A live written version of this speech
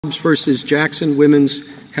Dobbs versus Jackson Women's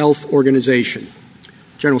Health Organization.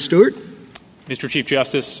 General Stewart. Mr. Chief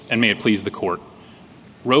Justice, and may it please the Court,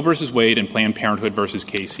 Roe v. Wade and Planned Parenthood v.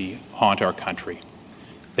 Casey haunt our country.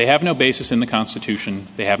 They have no basis in the Constitution.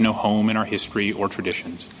 They have no home in our history or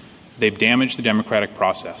traditions. They've damaged the democratic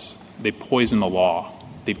process. They've poisoned the law.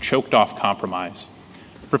 They've choked off compromise.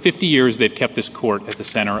 For 50 years, they've kept this court at the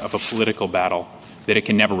center of a political battle that it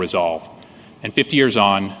can never resolve. And 50 years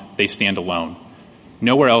on, they stand alone.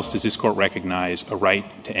 Nowhere else does this court recognize a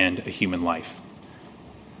right to end a human life.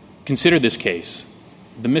 Consider this case.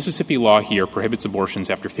 The Mississippi law here prohibits abortions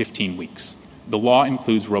after 15 weeks. The law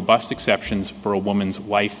includes robust exceptions for a woman's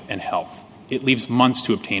life and health. It leaves months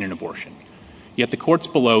to obtain an abortion. Yet the courts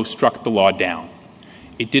below struck the law down.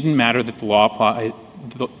 It didn't matter that the law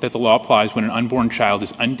applies when an unborn child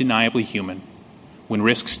is undeniably human, when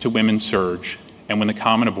risks to women surge, and when the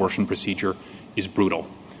common abortion procedure is brutal.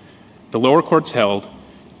 The lower courts held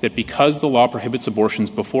that because the law prohibits abortions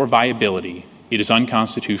before viability, it is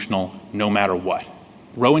unconstitutional no matter what.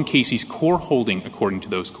 Roe and Casey's core holding, according to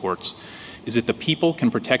those courts, is that the people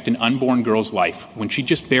can protect an unborn girl's life when she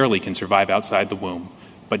just barely can survive outside the womb,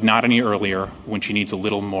 but not any earlier when she needs a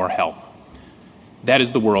little more help. That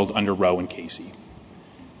is the world under Roe and Casey.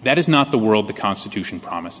 That is not the world the Constitution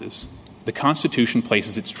promises. The Constitution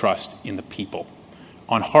places its trust in the people.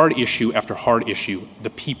 On hard issue after hard issue, the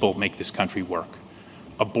people make this country work.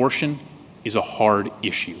 Abortion is a hard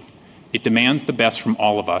issue. It demands the best from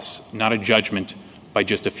all of us, not a judgment by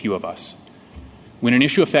just a few of us. When an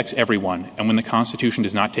issue affects everyone, and when the Constitution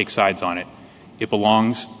does not take sides on it, it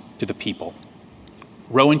belongs to the people.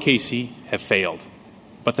 Roe and Casey have failed,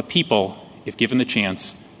 but the people, if given the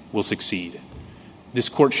chance, will succeed. This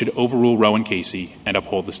court should overrule Roe and Casey and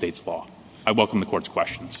uphold the state's law. I welcome the court's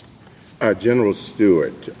questions. General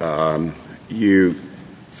Stewart, you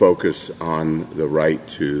focus on the right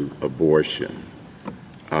to abortion,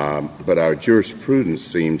 but our jurisprudence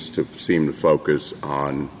seems to focus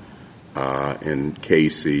on, in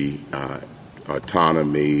Casey,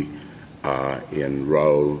 autonomy, in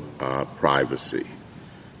Roe, privacy.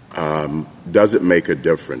 Does it make a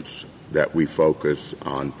difference that we focus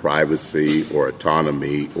on privacy or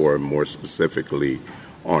autonomy, or more specifically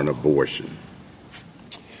on abortion?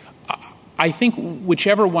 I think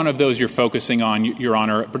whichever one of those you're focusing on, Your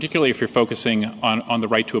Honor, particularly if you're focusing on the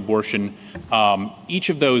right to abortion, each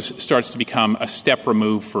of those starts to become a step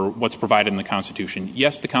removed for what's provided in the Constitution.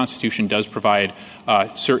 Yes, the Constitution does provide,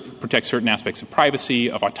 protect certain aspects of privacy,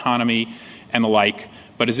 of autonomy, and the like.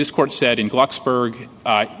 But as this court said in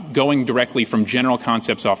Glucksberg, going directly from general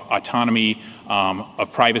concepts of autonomy,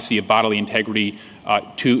 of privacy, of bodily integrity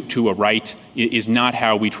to a right is not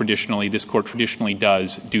how this court traditionally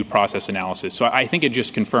does due process analysis. So I think it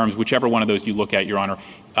just confirms whichever one of those you look at, Your Honor,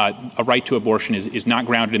 a right to abortion is not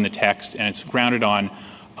grounded in the text, and it's grounded on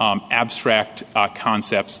abstract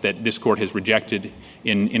concepts that this court has rejected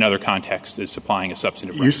in other contexts as supplying a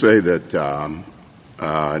substantive right. You say that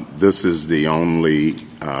this is the only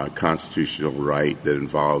constitutional right that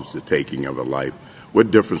involves the taking of a life.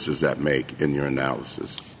 What difference does that make in your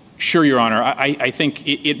analysis? Sure, Your Honor. I think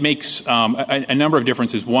it makes a number of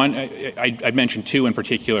differences. One, I'd mention two in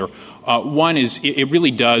particular. One is it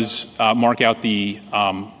really does mark out the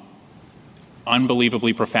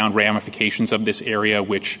unbelievably profound ramifications of this area,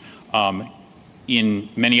 which in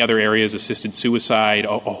many other areas, assisted suicide,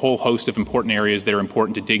 a whole host of important areas that are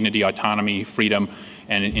important to dignity, autonomy, freedom,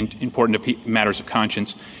 and important to matters of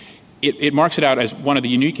conscience. It marks it out as one of the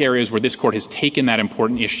unique areas where this court has taken that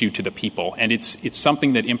important issue to the people. And it's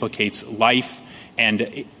something that implicates life,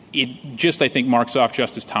 and it just, I think, marks off,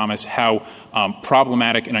 Justice Thomas, how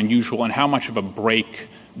problematic and unusual and how much of a break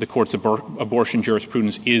the court's abortion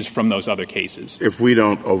jurisprudence is from those other cases. If we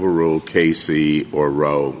don't overrule Casey or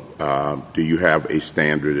Roe, do you have a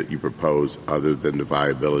standard that you propose other than the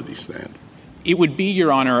viability standard? It would be,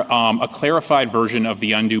 Your Honor, a clarified version of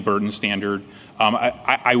the undue burden standard.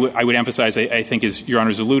 I would emphasize, I think, as Your Honor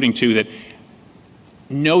is alluding to, that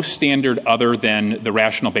no standard other than the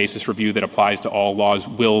rational basis review that applies to all laws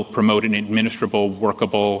will promote an administrable,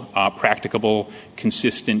 workable, practicable,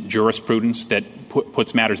 consistent jurisprudence that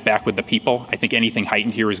puts matters back with the people. I think anything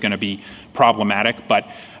heightened here is going to be problematic. But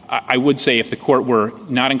I would say if the court were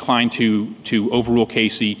not inclined to overrule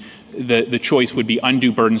Casey, the choice would be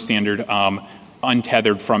undue burden standard,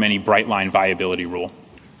 untethered from any bright line viability rule.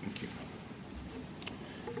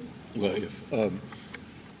 Well,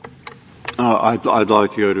 I'd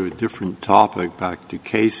like to go to a different topic, back to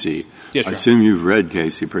Casey. Yes, I assume you've read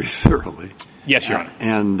Casey pretty thoroughly. Yes, Your Honor.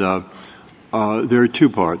 And there are two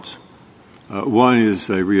parts. One is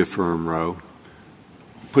they reaffirm Roe.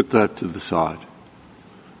 Put that to the side.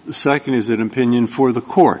 The second is an opinion for the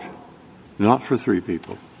court, not for three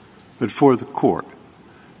people, but for the court.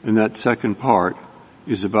 And that second part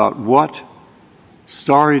is about what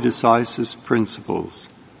stare decisis principles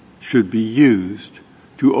should be used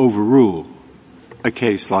to overrule a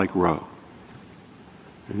case like Roe.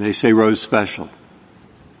 And they say Roe's special.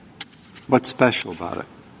 What's special about it?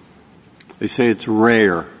 They say it's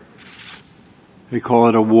rare. They call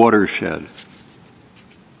it a watershed.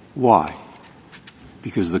 Why?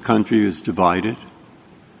 Because the country is divided,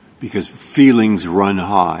 because feelings run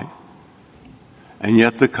high, and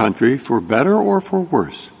yet the country, for better or for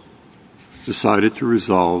worse, decided to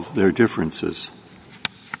resolve their differences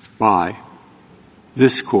by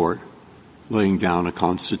this court laying down a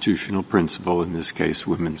constitutional principle, in this case,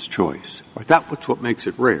 women's choice. That's what makes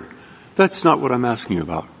it rare. That's not what I'm asking you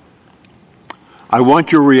about. I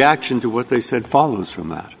want your reaction to what they said follows from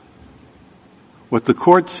that. What the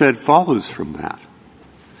court said follows from that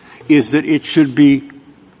is that it should be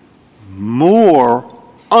more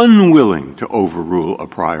unwilling to overrule a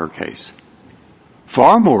prior case.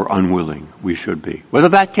 Far more unwilling we should be, whether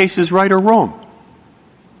that case is right or wrong,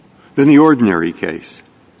 than the ordinary case.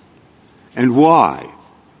 And why?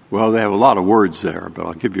 Well, they have a lot of words there, but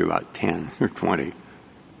I'll give you about 10 or 20.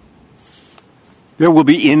 There will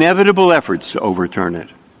be inevitable efforts to overturn it.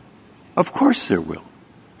 Of course there will.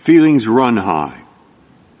 Feelings run high.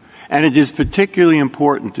 And it is particularly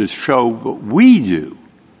important to show what we do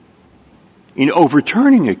in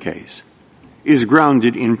overturning a case is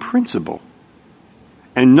grounded in principle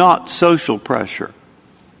and not social pressure,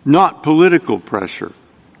 not political pressure.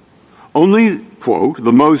 Only, quote,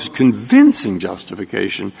 the most convincing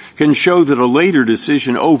justification can show that a later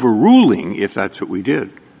decision overruling, if that's what we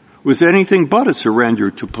did, was anything but a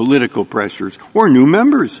surrender to political pressures or new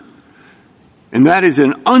members. And that is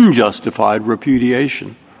an unjustified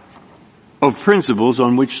repudiation of principles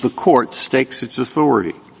on which the court stakes its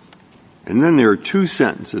authority. And then there are two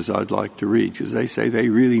sentences I'd like to read, because they say they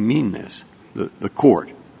really mean this, the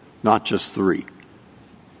court, not just three.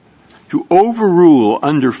 To overrule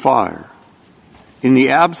under fire in the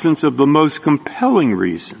absence of the most compelling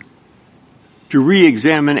reason to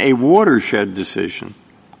re-examine a watershed decision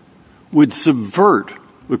would subvert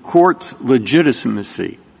the court's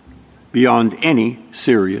legitimacy beyond any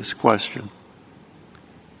serious question.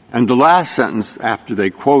 And the last sentence, after they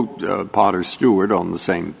quote Potter Stewart on the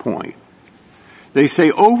same point, they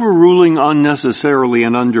say overruling unnecessarily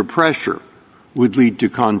and under pressure would lead to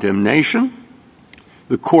condemnation,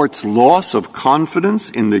 the court's loss of confidence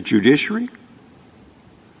in the judiciary,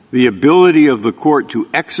 the ability of the court to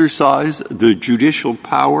exercise the judicial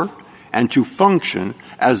power and to function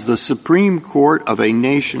as the Supreme Court of a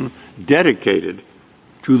nation dedicated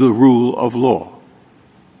to the rule of law.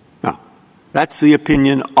 Now, that's the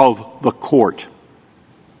opinion of the court.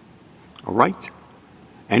 All right?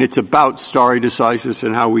 And it's about stare decisis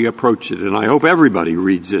and how we approach it. And I hope everybody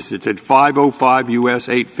reads this. It's at 505 U.S.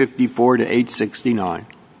 854 to 869.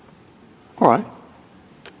 All right.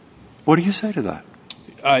 What do you say to that?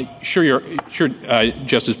 Sure,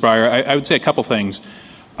 Justice Breyer. I would say a couple things.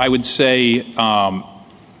 I would say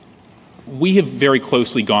we have very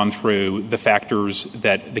closely gone through the factors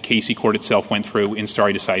that the Casey court itself went through in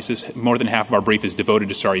stare decisis. More than half of our brief is devoted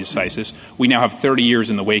to stare decisis. We now have 30 years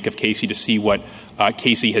in the wake of Casey to see what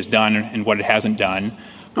Casey has done and what it hasn't done.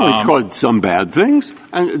 It's called some bad things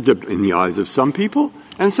in the eyes of some people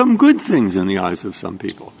and some good things in the eyes of some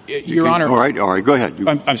people. Your Honor. All right, go ahead.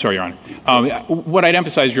 I'm sorry, Your Honor. What I'd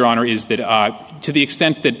emphasize, Your Honor, is that to the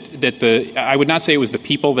extent that I would not say it was the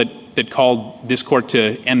people that called this court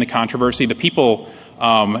to end the controversy. The people,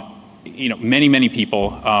 many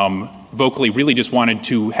people vocally really just wanted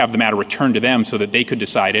to have the matter returned to them so that they could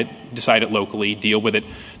decide it locally, deal with it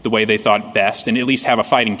the way they thought best, and at least have a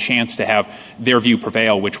fighting chance to have their view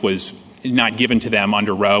prevail, which was not given to them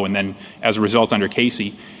under Roe and then as a result under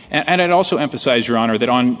Casey. And I'd also emphasize, Your Honor, that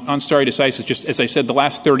on stare decisis, just as I said, the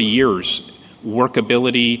last 30 years,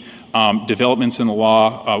 workability, developments in the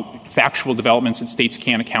law, factual developments that states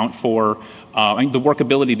can't account for, the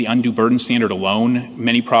workability, the undue burden standard alone,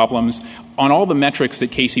 many problems. On all the metrics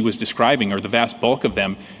that Casey was describing, or the vast bulk of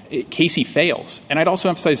them, Casey fails. And I'd also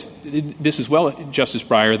emphasize this as well, Justice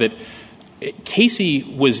Breyer, that Casey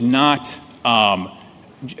was not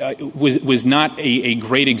a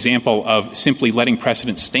great example of simply letting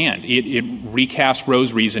precedent stand. It recast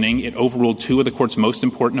Roe's reasoning. It overruled two of the court's most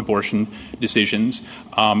important abortion decisions.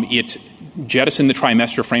 It jettisoned the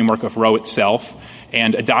trimester framework of Roe itself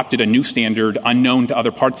and adopted a new standard unknown to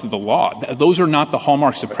other parts of the law. Those are not the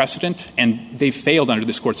hallmarks of precedent, and they failed under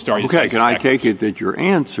this court's stare decisis. Okay, can I take it that your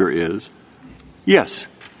answer is, yes,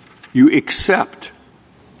 you accept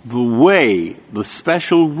the way, the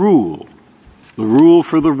special rule, the rule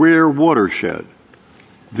for the rare watershed,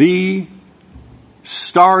 the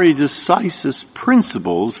stare decisis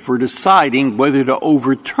principles for deciding whether to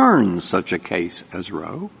overturn such a case as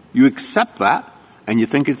Roe. You accept that, and you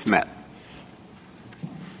think it's met.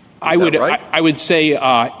 I would say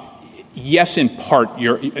yes, in part,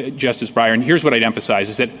 Justice Breyer. And here's what I'd emphasize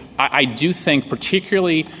is that I do think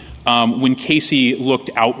particularly when Casey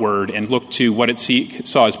looked outward and looked to what it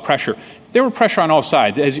saw as pressure, there were pressure on all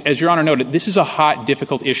sides. As Your Honor noted, this is a hot,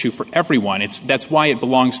 difficult issue for everyone. That's why it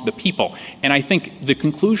belongs to the people. And I think the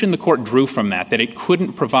conclusion the Court drew from that it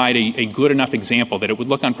couldn't provide a good enough example, that it would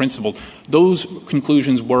look unprincipled, those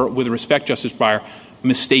conclusions were, with respect, Justice Breyer,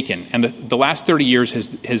 mistaken. And the last 30 years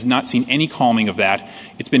has not seen any calming of that.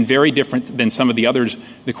 It's been very different than some of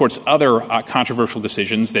the Court's other controversial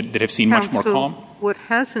decisions that have seen much more calm. What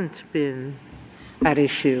hasn't been at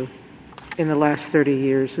issue in the last 30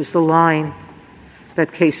 years is the line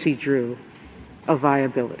that Casey drew of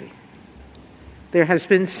viability. There has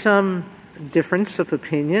been some difference of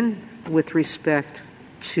opinion with respect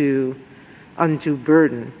to undue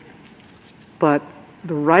burden, but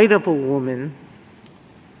the right of a woman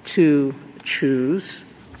to choose,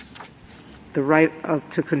 the right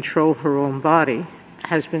to control her own body,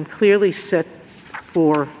 has been clearly set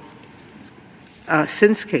for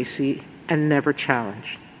since Casey and never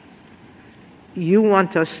challenged. You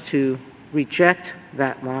want us to reject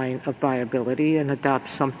that line of viability and adopt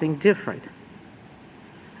something different.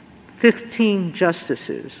 15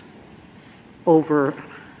 justices over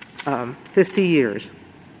 50 years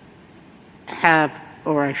have,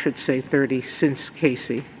 or I should say 30 since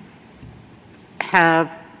Casey,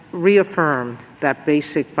 have reaffirmed that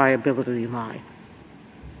basic viability line.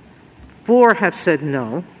 4 have said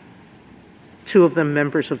no, 2 of them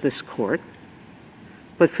members of this Court,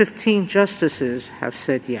 but 15 justices have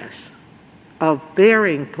said yes, of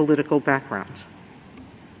varying political backgrounds.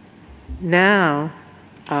 Now,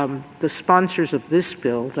 the sponsors of this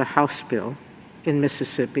bill, the House bill in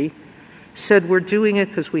Mississippi, said we're doing it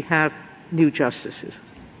because we have new justices.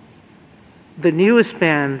 The newest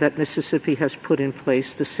ban that Mississippi has put in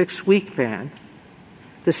place, the 6-week ban,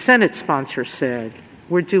 the Senate sponsor said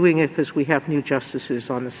we're doing it because we have new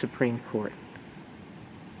justices on the Supreme Court.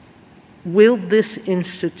 Will this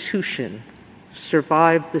institution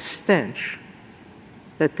survive the stench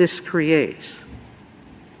that this creates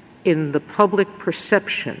in the public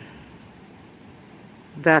perception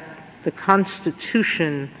that the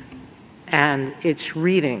Constitution and its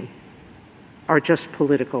reading are just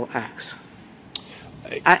political acts?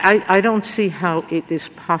 I don't see how it is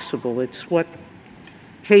possible. It's what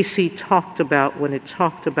Casey talked about when it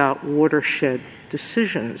talked about watershed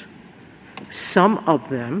decisions. Some of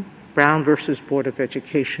them, Brown versus Board of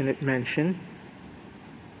Education it mentioned,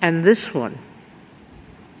 and this one,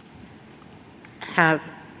 have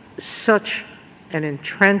such an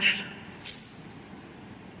entrenched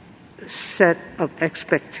set of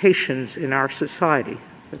expectations in our society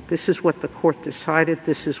that this is what the Court decided,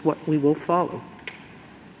 this is what we will follow,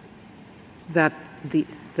 that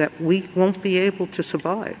we won't be able to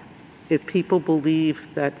survive if people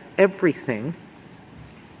believe that everything,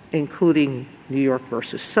 including New York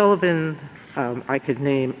versus Sullivan, I could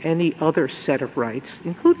name any other set of rights,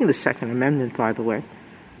 including the Second Amendment, by the way.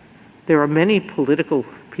 There are many political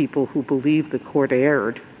people who believe the Court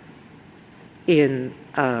erred in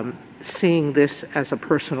seeing this as a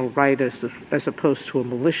personal right as opposed to a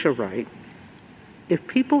militia right. If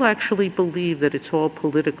people actually believe that it's all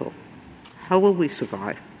political, how will we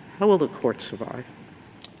survive? How will the Court survive?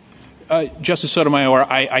 Justice Sotomayor,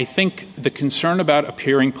 I think the concern about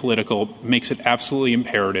appearing political makes it absolutely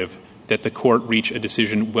imperative that the Court reach a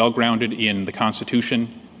decision well-grounded in the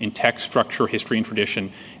Constitution, in text, structure, history, and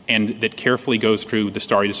tradition, and that carefully goes through the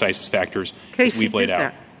stare decisis factors we've laid out.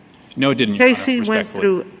 That. No, it didn't. Casey went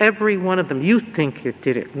through every one of them. You think it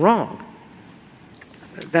did it wrong.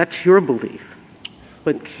 That's your belief.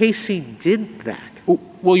 But Casey did that.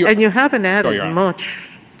 Well, and you haven't added much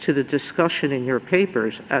to the discussion in your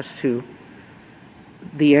papers as to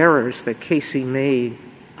the errors that Casey made,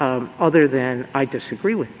 other than I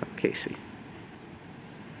disagree with them, Casey.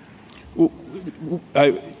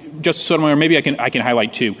 Justice Sotomayor, maybe I can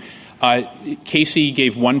highlight 2. Casey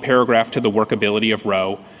gave one paragraph to the workability of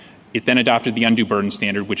Roe. It then adopted the undue burden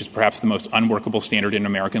standard, which is perhaps the most unworkable standard in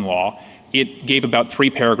American law. It gave about 3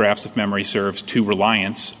 paragraphs, if memory serves, to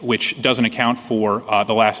reliance, which doesn't account for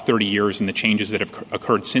the last 30 years and the changes that have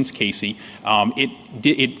occurred since Casey.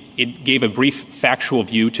 It gave a brief factual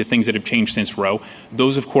view to things that have changed since Roe.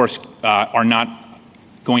 Those, of course, are not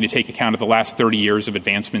going to take account of the last 30 years of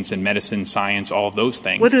advancements in medicine, science, all of those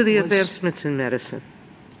things. What are the advancements in medicine?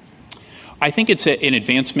 I think it's an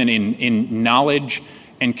advancement in knowledge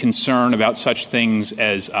and concern about such things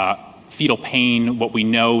as fetal pain, what we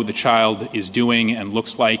know the child is doing and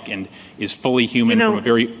looks like and is fully human from a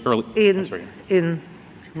very early... In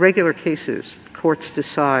regular cases, courts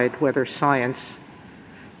decide whether science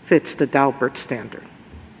fits the Dobbs standard.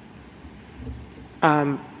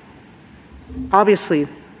 Obviously,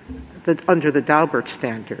 under the Dobbs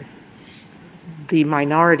standard, the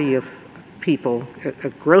minority of people, a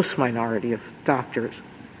gross minority of doctors,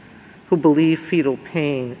 who believe fetal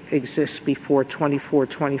pain exists before 24,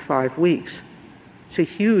 25 weeks. It's a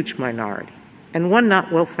huge minority, and one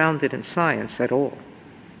not well-founded in science at all.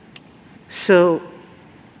 So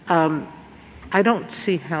I don't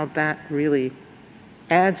see how that really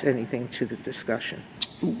adds anything to the discussion.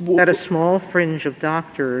 That a small fringe of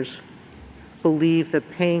doctors believe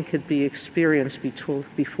that pain could be experienced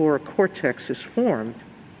before a cortex is formed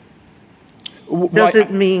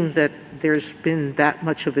doesn't mean that there's been that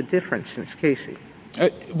much of a difference since Casey.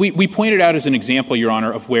 We pointed out as an example, Your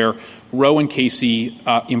Honor, of where Roe and Casey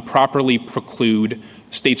improperly preclude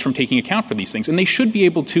states from taking account for these things. And they should be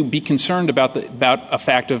able to be concerned about a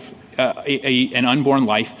fact of an unborn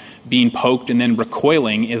life being poked and then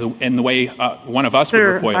recoiling in the way one of us would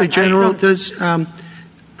recoil. General,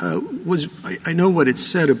 I know what it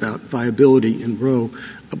said about viability in Roe,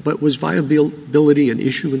 but was viability an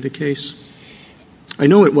issue in the case? I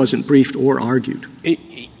know it wasn't briefed or argued.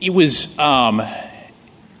 It was not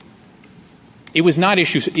an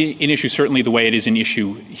issue certainly the way it is an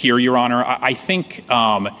issue here, Your Honor. I think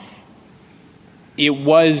it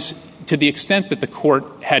was to the extent that the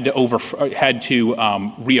court had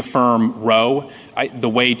to reaffirm Roe. The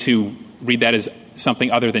way to read that as something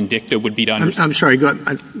other than dicta would be to understand. I'm sorry.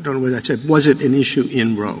 I don't know what that said. Was it an issue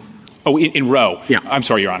in Roe? Oh, in Roe? Yeah. I'm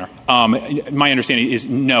sorry, Your Honor. My understanding is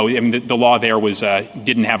no. I mean, the law there was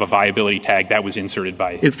didn't have a viability tag. That was inserted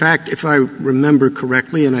by... In fact, if I remember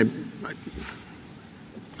correctly, and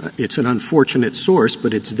it's an unfortunate source,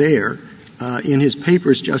 but it's there, in his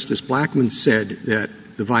papers, Justice Blackmun said that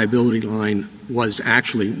the viability line was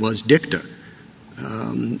dicta,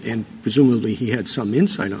 and presumably he had some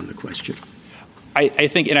insight on the question. I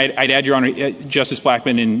think, and I'd add, Your Honor, Justice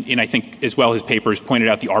Blackmun, and I think as well his papers pointed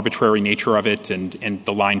out the arbitrary nature of it and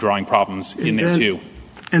the line-drawing problems in there, too.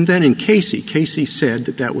 And then in Casey said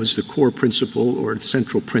that was the core principle or the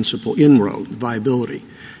central principle in Roe, viability.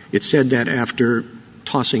 It said that after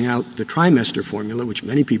tossing out the trimester formula, which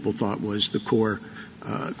many people thought was the core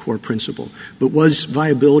principle. But was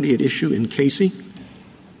viability at issue in Casey?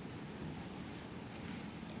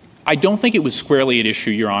 I don't think it was squarely at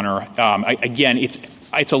issue, Your Honor. Again,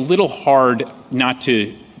 it's a little hard not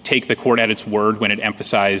to take the court at its word when it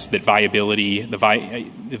emphasized that viability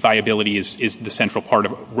is the central part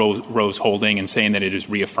of Roe's holding and saying that it is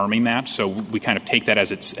reaffirming that. So we kind of take that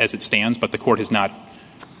as it stands, but the court has not.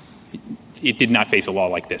 It did not face a law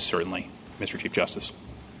like this, certainly, Mr. Chief Justice.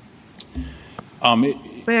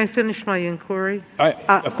 May I finish my inquiry?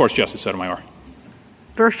 Of course, Justice Sotomayor.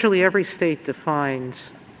 Virtually every state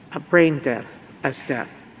defines a brain death as death.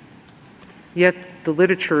 Yet the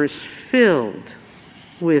literature is filled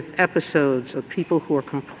with episodes of people who are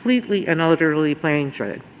completely and utterly brain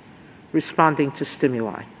dead responding to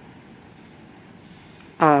stimuli.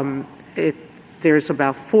 There's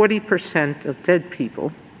about 40% of dead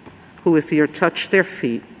people who, if you touch their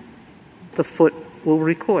feet, the foot will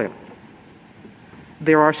recoil.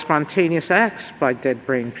 There are spontaneous acts by dead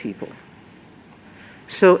brain people.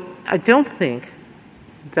 So I don't think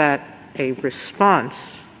that a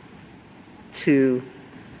response to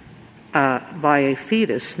by a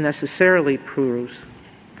fetus necessarily proves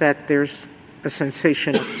that there's a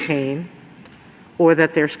sensation of pain or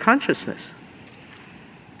that there's consciousness.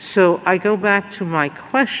 So I go back to my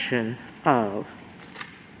question of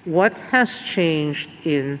what has changed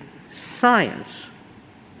in science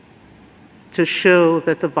to show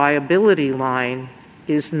that the viability line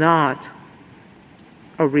is not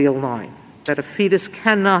a real line, that a fetus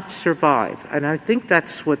cannot survive. And I think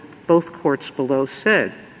that's what both courts below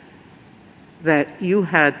said, that you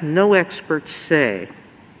had no experts say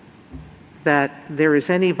that there is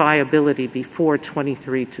any viability before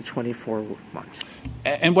 23 to 24 months.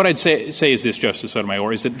 And what I'd say is this, Justice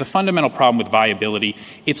Sotomayor, is that the fundamental problem with viability,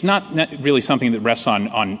 it's not really something that rests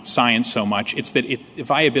on science so much. It's that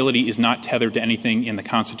viability is not tethered to anything in the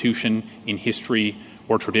Constitution, in history,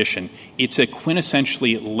 or tradition. It's a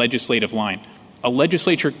quintessentially legislative line. A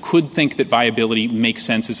legislature could think that viability makes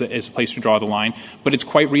sense as a place to draw the line, but it's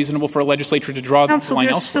quite reasonable for a legislature to draw the line elsewhere.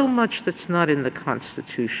 There's so much that's not in the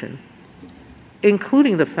Constitution,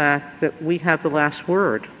 including the fact that we have the last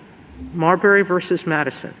word. Marbury versus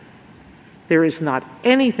Madison. There is not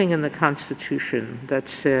anything in the Constitution that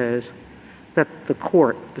says that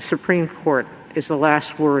the Supreme Court, is the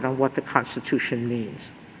last word on what the Constitution means.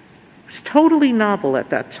 It's totally novel at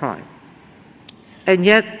that time. And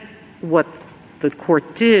yet, what the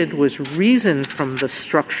court did was reason from the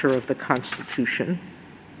structure of the Constitution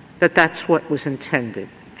that that's what was intended.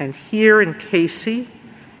 And here in Casey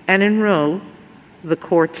and in Roe, the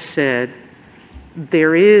court said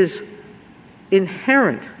there is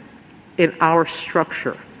inherent in our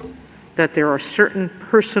structure that there are certain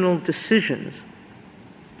personal decisions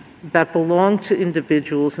that belong to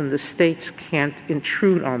individuals and the states can't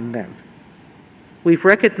intrude on them. We've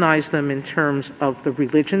recognized them in terms of the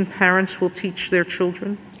religion parents will teach their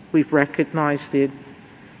children. We've recognized it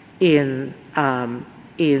in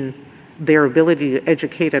their ability to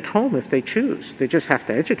educate at home if they choose. They just have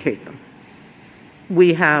to educate them.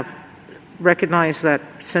 We have recognized that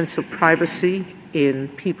sense of privacy in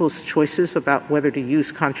people's choices about whether to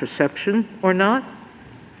use contraception or not.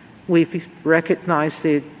 We've recognized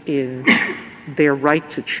it in their right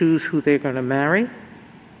to choose who they're going to marry.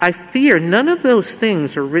 I fear none of those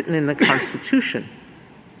things are written in the Constitution.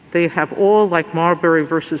 They have all, like Marbury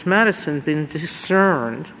versus Madison, been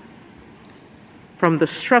discerned from the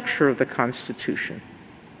structure of the Constitution.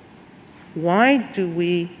 Why do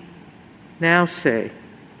we now say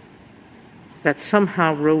that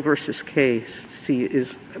somehow Roe versus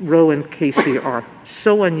Roe and Casey are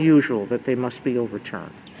so unusual that they must be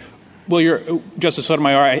overturned? Well, Justice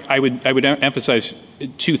Sotomayor, I would emphasize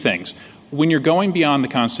two things. When you're going beyond the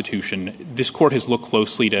Constitution, this court has looked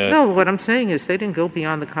closely to... No, what I'm saying is they didn't go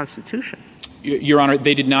beyond the Constitution. Your Honor,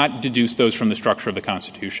 they did not deduce those from the structure of the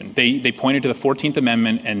Constitution. They pointed to the 14th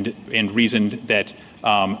Amendment and reasoned that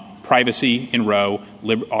privacy in Roe,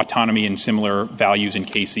 autonomy and similar values in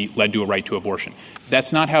Casey led to a right to abortion.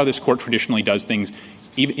 That's not how this court traditionally does things,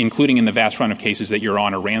 including in the vast run of cases that Your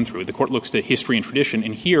Honor ran through. The court looks to history and tradition,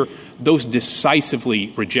 and here those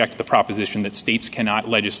decisively reject the proposition that states cannot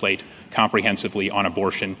legislate comprehensively on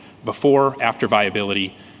abortion before, after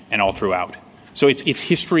viability, and all throughout. So it's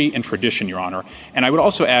history and tradition, Your Honor. And I would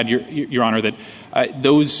also add, Your Honor, that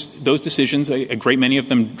those decisions, a great many of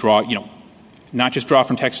them draw, not just draw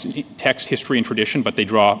from text, history, and tradition, but they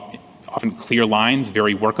draw often clear lines,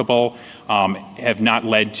 very workable, have not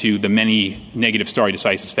led to the many negative stare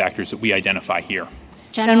decisis factors that we identify here.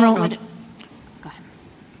 General, go ahead.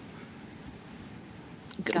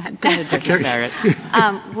 Go ahead, Dr. Barrett.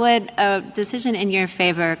 Would a decision in your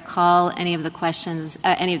favor call any of the cases,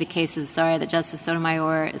 that Justice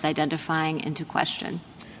Sotomayor is identifying into question?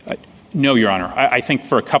 No, Your Honor. I think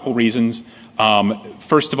for a couple reasons.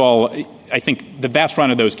 First of all, I think the vast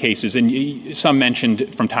run of those cases, and some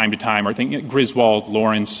mentioned from time to time, I think Griswold,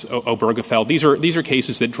 Lawrence, Obergefell, these are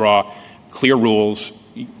cases that draw clear rules.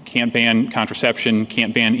 You can't ban contraception,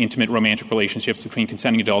 can't ban intimate romantic relationships between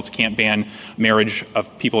consenting adults, can't ban marriage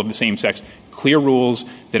of people of the same sex. Clear rules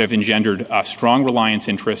that have engendered strong reliance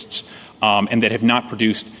interests and that have not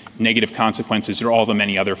produced negative consequences or all the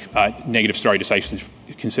many other negative stare decisis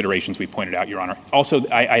considerations we pointed out, Your Honor. Also,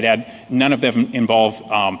 I'd add none of them involve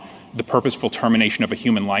the purposeful termination of a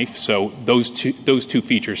human life. So those two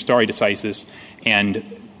features, stare decisis and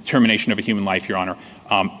termination of a human life, Your Honor,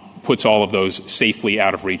 puts all of those safely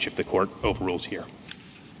out of reach if the court overrules here.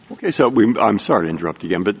 Okay, so I'm sorry to interrupt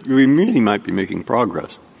again, but we really might be making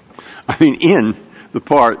progress. I mean, in the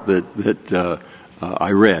part that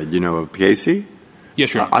I read, of Casey,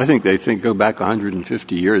 yes, Your Honor. I think they go back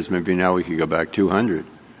 150 years. Maybe now we could go back 200.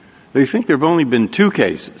 They think there have only been two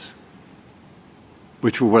cases,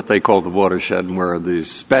 which were what they call the watershed, and where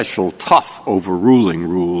these special tough overruling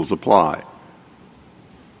rules apply.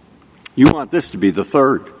 You want this to be the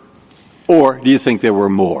third? Or do you think there were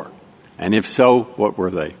more? And if so, what were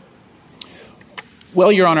they? Well,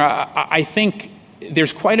 Your Honor, I think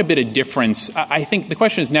there's quite a bit of difference. I think the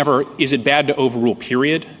question is never, is it bad to overrule,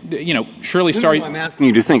 period? Surely stare... I'm asking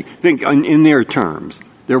you to think in their terms.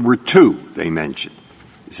 There were two they mentioned,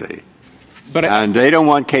 you see. And they don't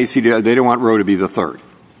want they don't want Roe to be the third.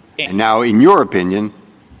 And now, in your opinion,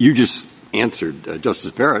 you just answered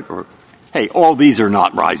Justice Barrett, hey, all these are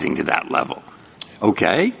not rising to that level.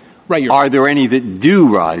 Okay. Right. Are there any that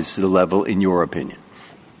do rise to the level, in your opinion?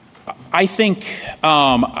 I think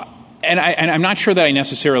And I'm not sure that I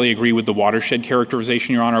necessarily agree with the watershed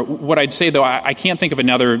characterization, Your Honor. What I'd say, though, I can't think of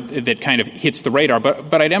another that kind of hits the radar,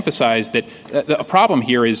 but I'd emphasize that a problem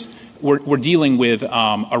here is we're dealing with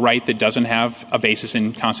a right that doesn't have a basis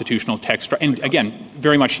in constitutional text, and again,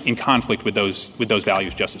 very much in conflict with those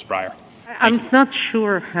values, Justice Breyer. I'm not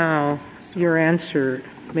sure how your answer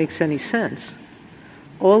makes any sense.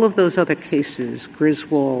 All of those other cases,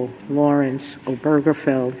 Griswold, Lawrence,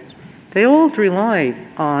 Obergefell, they all relied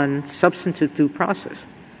on substantive due process.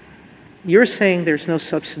 You're saying there's no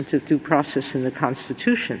substantive due process in the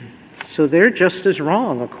Constitution, so they're just as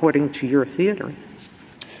wrong according to your theory.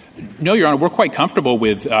 No, Your Honor, we're quite comfortable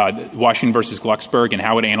with Washington versus Glucksberg and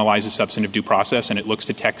how it analyzes substantive due process, and it looks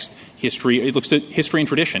to text history. It looks to history and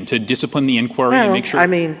tradition to discipline the inquiry and make sure. I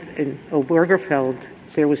mean, in Obergefell,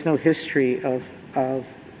 there was no history of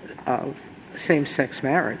same-sex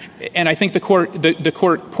marriage. And I think the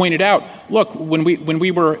court pointed out, look, when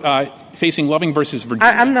we were facing Loving versus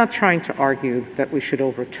Virginia. I'm not trying to argue that we should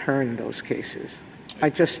overturn those cases. I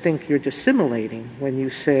just think you're dissimulating when you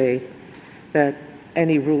say that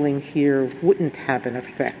any ruling here wouldn't have an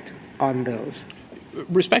effect on those.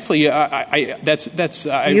 Respectfully, that's.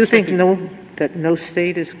 Do you think that no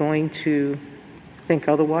state is going to think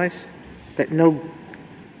otherwise? That no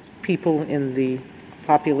people in the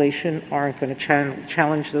population aren't going to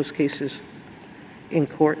challenge those cases in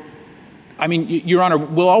court? I mean, Your Honor,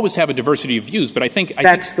 we'll always have a diversity of views, but I think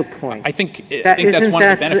that's the point. I think that's one of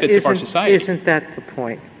the benefits of our society. Isn't that the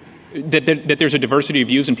point? That there's a diversity of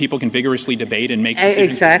views and people can vigorously debate and make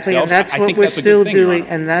decisions exactly, themselves. And that's what we're still doing,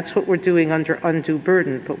 and that's what we're doing under undue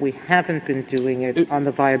burden. But we haven't been doing it on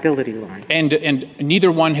the viability line. And neither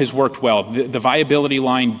one has worked well. The viability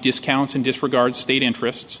line discounts and disregards state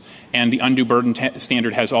interests, and the undue burden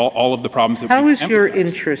standard has all of the problems that. How we is your emphasize.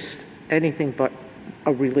 interest anything but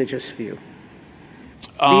a religious view?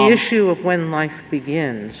 The issue of when life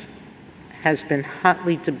begins has been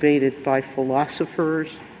hotly debated by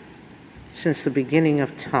philosophers since the beginning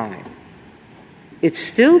of time. It's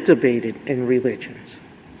still debated in religions.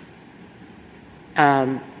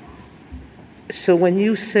 So when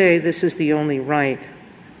you say this is the only right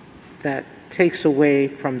that takes away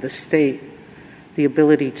from the state the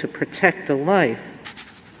ability to protect the life,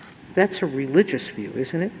 that's a religious view,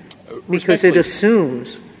 isn't it? Because it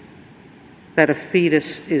assumes that a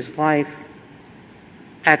fetus is life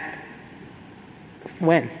at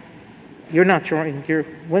when? You're not drawing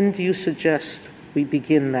when do you suggest we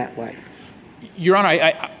begin that life? Your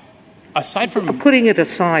Honor, aside from putting it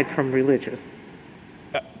aside from religion,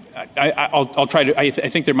 I'll try to. I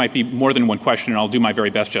think there might be more than one question, and I'll do my very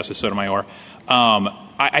best, Justice Sotomayor.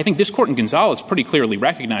 I think this court in Gonzalez pretty clearly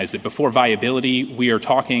recognized that before viability, we are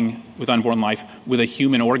talking with unborn life with a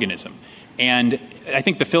human organism. And I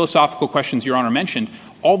think the philosophical questions Your Honor mentioned,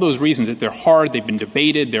 all those reasons that they're hard, they've been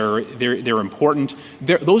debated, they're important.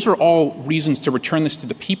 Those are all reasons to return this to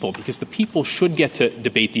the people, because the people should get to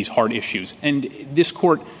debate these hard issues. And this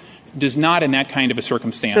court does not in that kind of a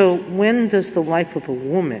circumstance. So when does the life of a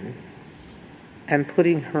woman and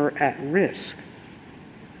putting her at risk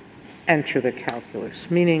enter the calculus?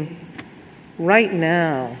 Meaning, right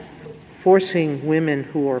now, forcing women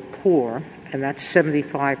who are poor, and that's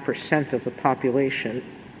 75% of the population,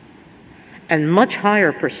 and much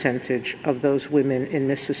higher percentage of those women in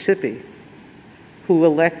Mississippi who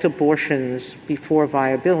elect abortions before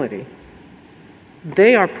viability,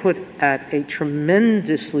 they are put at a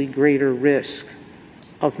tremendously greater risk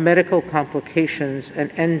of medical complications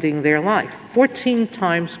and ending their life, 14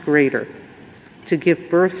 times greater to give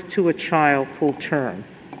birth to a child full term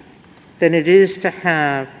than it is to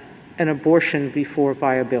have an abortion before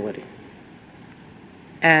viability.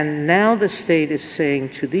 And now the state is saying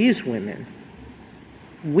to these women,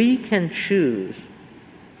 we can choose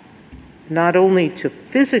not only to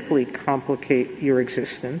physically complicate your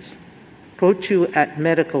existence, put you at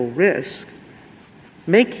medical risk,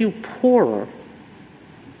 make you poorer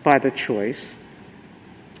by the choice,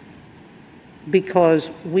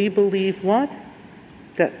 because we believe what?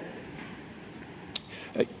 That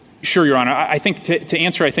Sure, Your Honor. I think to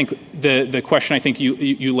answer, I think the question I think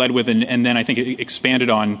you led with and then I think it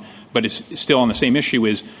expanded on, but it's still on the same issue,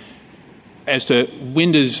 is as to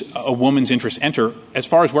when does a woman's interest enter. As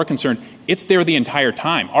far as we're concerned, it's there the entire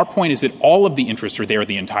time. Our point is that all of the interests are there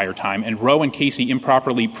the entire time, and Roe and Casey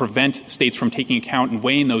improperly prevent states from taking account and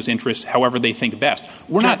weighing those interests however they think best.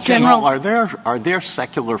 We're not saying... General, are there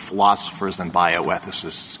secular philosophers and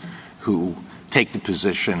bioethicists who take the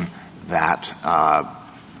position that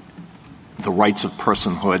the rights of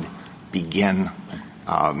personhood begin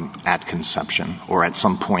at conception or at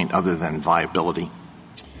some point other than viability?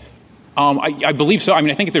 I believe so. I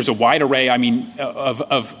mean, I think there's a wide array,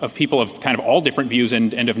 of people of kind of all different views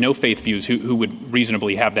and of no faith views who would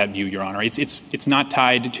reasonably have that view, Your Honor. It's not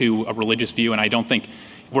tied to a religious view, and I don't think,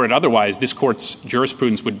 were it otherwise, this Court's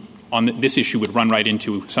jurisprudence on this issue would run right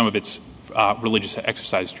into some of its religious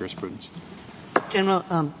exercise jurisprudence.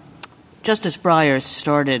 General, Justice Breyer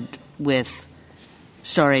started with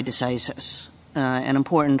stare decisis, an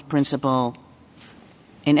important principle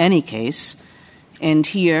in any case, and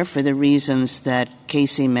here, for the reasons that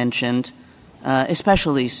Casey mentioned,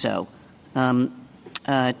 especially so,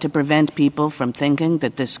 to prevent people from thinking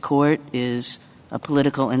that this Court is a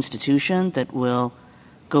political institution that will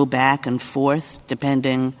go back and forth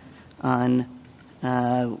depending on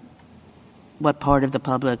what part of the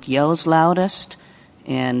public yells loudest,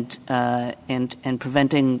 and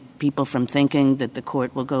preventing people from thinking that the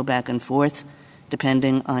Court will go back and forth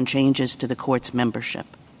depending on changes to the Court's membership.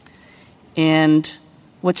 And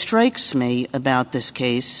what strikes me about this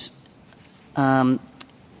case, and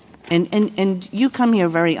you come here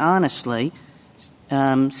very honestly,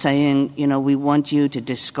 saying, we want you to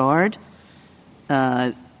discard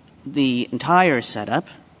the entire setup,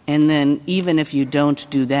 and then even if you don't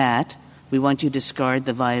do that, we want you to discard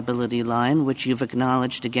the viability line, which you've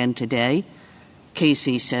acknowledged again today.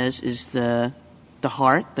 Casey says is the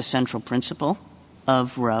heart, the central principle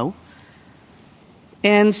of Roe.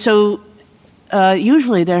 And so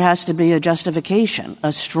usually there has to be a justification,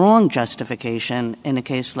 a strong justification in a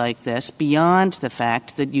case like this, beyond the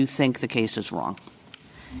fact that you think the case is wrong.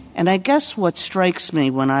 And I guess what strikes me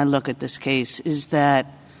when I look at this case is that,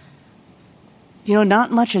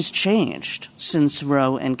 not much has changed since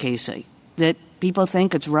Roe and Casey, that people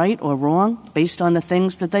think it's right or wrong based on the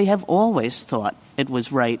things that they have always thought it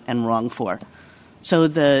was right and wrong for. So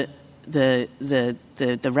the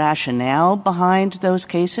rationale behind those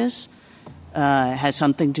cases has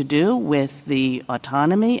something to do with the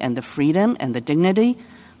autonomy and the freedom and the dignity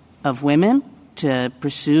of women to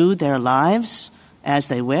pursue their lives as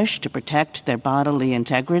they wish, to protect their bodily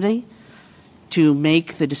integrity, to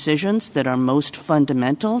make the decisions that are most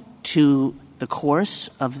fundamental to the course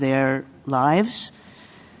of their lives.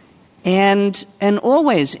 And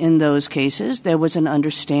always in those cases, there was an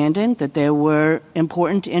understanding that there were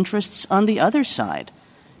important interests on the other side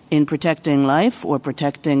in protecting life or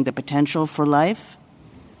protecting the potential for life,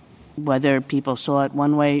 whether people saw it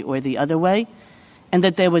one way or the other way, and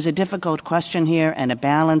that there was a difficult question here and a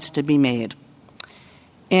balance to be made.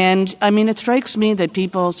 And, it strikes me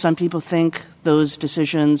that some people think those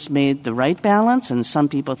decisions made the right balance and some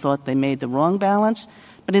people thought they made the wrong balance.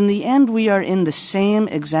 But in the end, we are in the same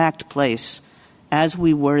exact place as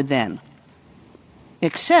we were then,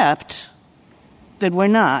 except that we're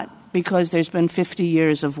not, because there's been 50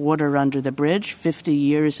 years of water under the bridge, 50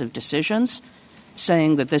 years of decisions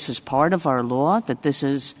saying that this is part of our law, that this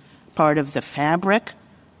is part of the fabric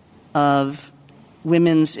of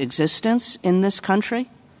women's existence in this country,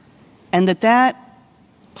 and that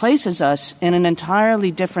places us in an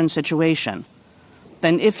entirely different situation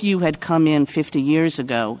than if you had come in 50 years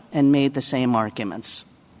ago and made the same arguments.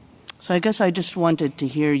 So I guess I just wanted to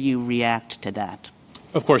hear you react to that.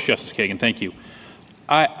 Of course, Justice Kagan. Thank you.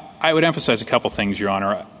 I would emphasize a couple things, Your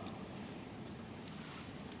Honor.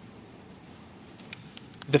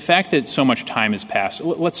 The fact that so much time has passed,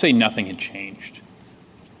 let's say nothing had changed.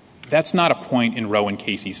 That's not a point in Roe and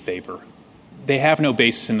Casey's favor. They have no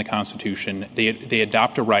basis in the Constitution. They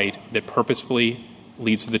adopt a right that purposefully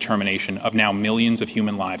leads to the termination of now millions of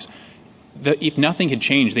human lives. If nothing had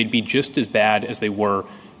changed, they'd be just as bad as they were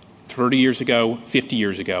 30 years ago, 50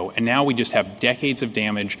 years ago. And now we just have decades of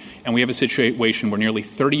damage, and we have a situation where nearly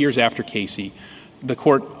 30 years after Casey, the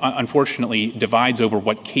Court, unfortunately, divides over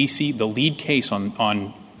what Casey, the lead case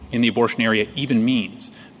in the abortion area, even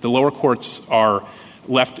means. The lower courts are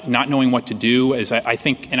left not knowing what to do. As I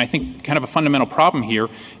think kind of a fundamental problem here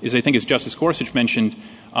is, I think, as Justice Gorsuch mentioned,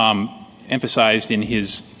 emphasized in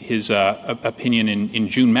his opinion in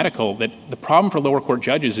June Medical, that the problem for lower court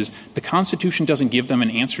judges is the Constitution doesn't give them an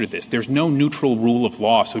answer to this. There's no neutral rule of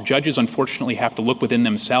law, so judges unfortunately have to look within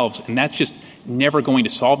themselves, and that's just never going to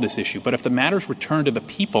solve this issue. But if the matter's returned to the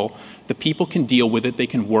people can deal with it, they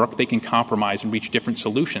can work, they can compromise and reach different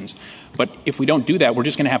solutions. But if we don't do that, we're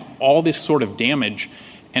just going to have all this sort of damage,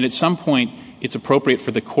 and at some point it's appropriate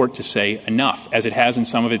for the Court to say enough, as it has in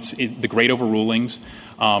some of the great overrulings,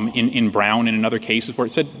 in Brown and in other cases where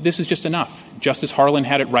it said this is just enough. Justice Harlan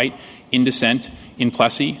had it right in dissent in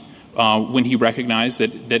Plessy when he recognized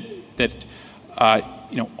that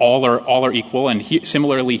all are equal. And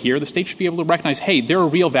similarly here, the state should be able to recognize, hey, there are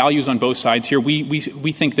real values on both sides here. We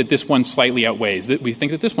think that this one slightly outweighs, we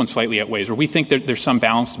think that this one slightly outweighs, or we think that there's some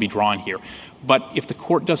balance to be drawn here. But if the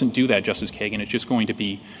court doesn't do that, Justice Kagan, it's just going to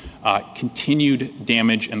be continued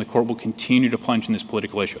damage, and the court will continue to plunge in this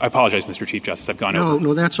political issue. I apologize, Mr. Chief Justice. I've gone over.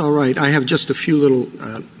 No, that's all right. I have just a few little,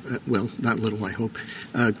 not little, I hope,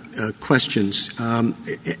 questions. And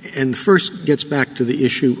the first gets back to the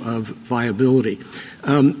issue of viability.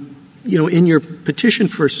 In your petition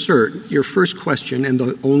for cert, your first question, and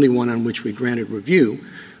the only one on which we granted review,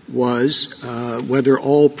 was whether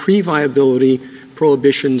all pre-viability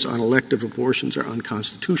prohibitions on elective abortions are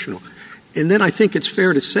unconstitutional. And then I think it's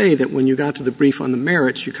fair to say that when you got to the brief on the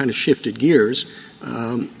merits, you kind of shifted gears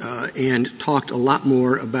and talked a lot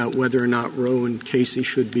more about whether or not Roe and Casey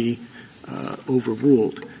should be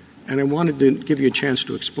overruled. And I wanted to give you a chance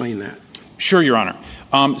to explain that. Sure, Your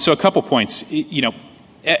Honor. So a couple points.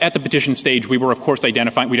 At the petition stage, we were, of course, we'd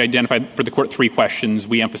identified for the court 3 questions.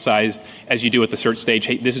 We emphasized, as you do at the cert stage,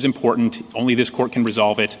 hey, this is important. Only this court can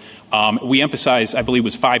resolve it. We emphasized, I believe it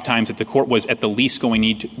was 5 times, that the court was at the least going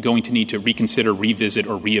to need to reconsider, revisit,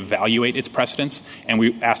 or reevaluate its precedents. And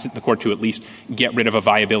we asked the court to at least get rid of a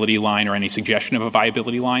viability line or any suggestion of a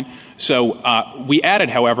viability line. So we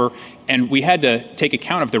added, however, and we had to take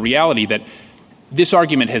account of the reality that this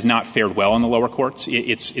argument has not fared well in the lower courts.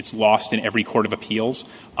 It's lost in every court of appeals.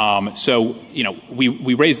 So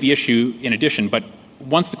we raised the issue in addition, but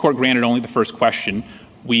once the court granted only the first question,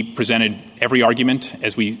 we presented every argument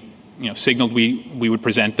as we signaled we would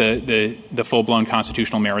present the full-blown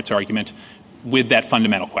constitutional merits argument with that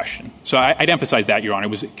fundamental question. So I'd emphasize that, Your Honor. It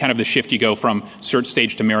was kind of the shift you go from cert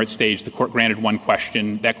stage to merit stage. The court granted one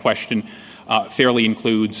question. That question fairly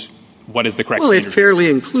includes what is the correct standard? It fairly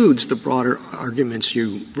includes the broader arguments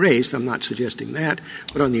you raised. I'm not suggesting that.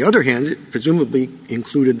 But on the other hand, it presumably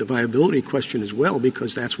included the viability question as well,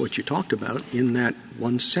 because that's what you talked about in that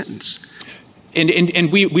one sentence.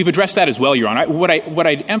 And we've addressed that as well, Your Honor. What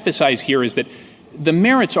I'd emphasize here is that the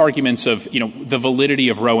merits arguments of, the validity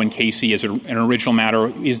of Roe and Casey as an original matter,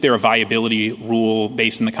 is there a viability rule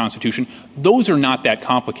based in the Constitution? Those are not that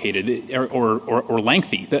complicated or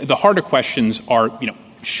lengthy. The harder questions are,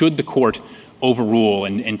 should the court overrule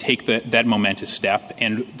and take that momentous step?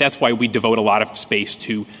 And that's why we devote a lot of space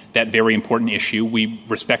to that very important issue. We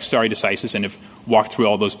respect stare decisis and have walked through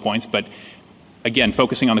all those points. But again,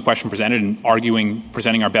 focusing on the question presented and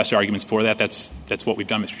presenting our best arguments for that, that's what we've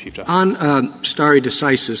done, Mr. Chief Justice. On stare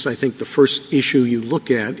decisis, I think the first issue you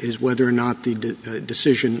look at is whether or not the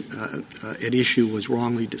decision at issue was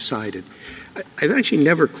wrongly decided. I've actually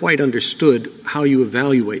never quite understood how you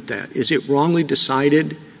evaluate that. Is it wrongly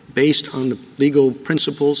decided based on the legal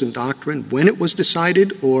principles and doctrine when it was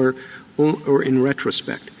decided or in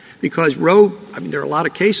retrospect? Because Roe, there are a lot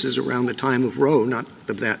of cases around the time of Roe, not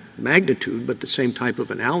of that magnitude, but the same type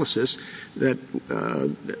of analysis that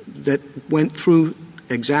went through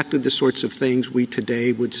exactly the sorts of things we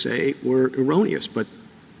today would say were erroneous. But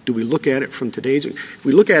do we look at it from today's? If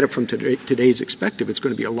we look at it from today's perspective, it's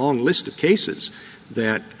going to be a long list of cases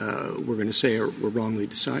that we're going to say were wrongly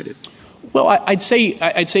decided. Well, I'd say,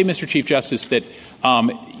 Mr. Chief Justice, that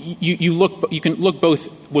you can look both.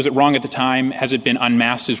 Was it wrong at the time? Has it been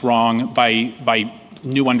unmasked as wrong by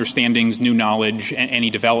new understandings, new knowledge, and any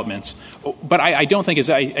developments? But I don't think, as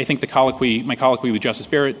I think my colloquy with Justice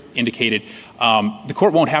Barrett indicated, the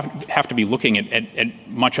court won't have to be looking at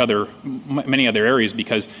many other areas,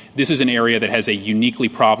 because this is an area that has a uniquely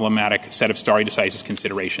problematic set of stare decisis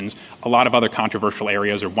considerations. A lot of other controversial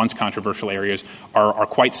areas, or once controversial areas, are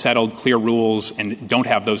quite settled, clear rules, and don't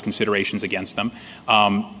have those considerations against them.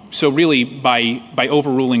 So really, by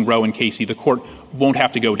overruling Roe and Casey, the court won't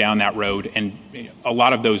have to go down that road, and a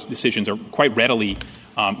lot of those decisions are quite readily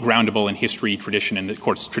groundable in history, tradition, and the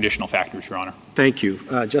court's traditional factors, Your Honor. Thank you.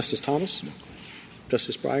 Justice Thomas?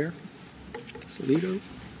 Justice Breyer? Justice Alito?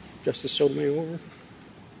 Justice Sotomayor?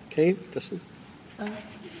 Kane? Justice?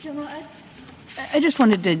 I just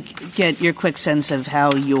wanted to get your quick sense of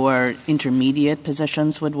how your intermediate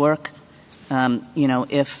positions would work.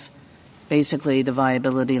 If basically the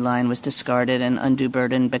viability line was discarded and undue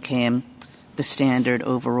burden became the standard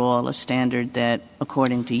overall, a standard that,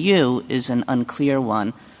 according to you, is an unclear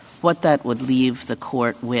one, what that would leave the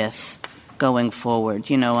court with going forward.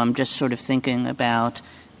 I'm just sort of thinking about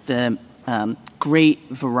the great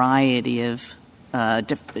variety of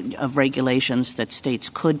regulations that states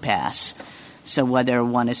could pass. So whether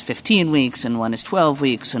one is 15 weeks and one is 12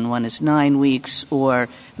 weeks and one is 9 weeks, or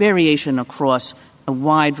variation across a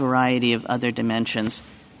wide variety of other dimensions,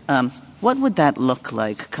 what would that look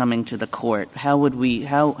like coming to the court? How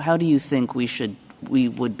do you think we should we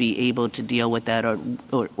would be able to deal with that,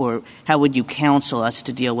 or how would you counsel us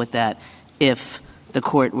to deal with that if the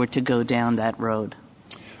court were to go down that road?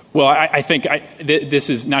 Well, I think this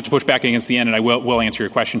is not to push back against the end, and I will answer your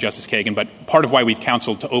question, Justice Kagan, but part of why we've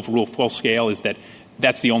counseled to overrule full scale is that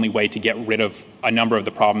that's the only way to get rid of a number of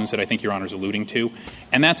the problems that I think Your Honor is alluding to.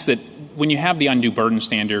 And that's that when you have the undue burden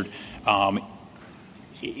standard,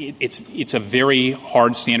 it's a very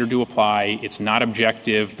hard standard to apply. It's not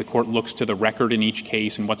objective. The court looks to the record in each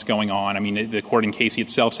case and what's going on. I mean, the court in Casey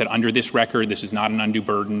itself said under this record, this is not an undue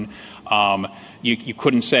burden. You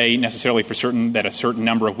couldn't say necessarily for certain that a certain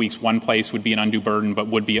number of weeks one place would be an undue burden but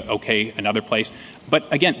would be okay another place.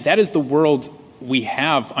 But again, that is the world we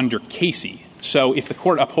have under Casey. So if the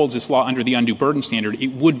court upholds this law under the undue burden standard, it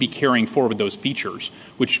would be carrying forward those features,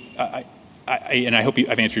 which and I hope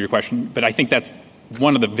I've answered your question, but I think that's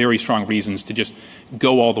one of the very strong reasons to just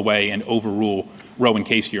go all the way and overrule Roe and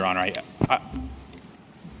Casey, Your Honor.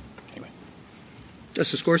 Anyway.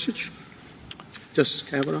 Justice Gorsuch? Justice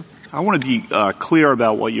Kavanaugh? I want to be clear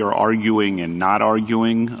about what you're arguing and not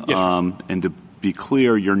arguing. Yes, and to be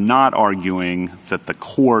clear, you're not arguing that the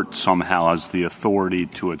court somehow has the authority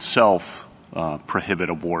to itself prohibit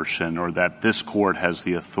abortion, or that this court has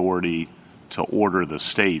the authority to order the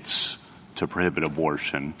states to prohibit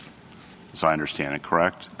abortion, as I understand it,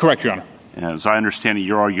 correct? Correct, Your Honor. And as I understand it,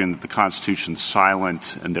 you're arguing that the Constitution's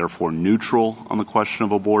silent and therefore neutral on the question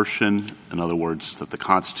of abortion. In other words, that the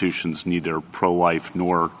Constitution's neither pro-life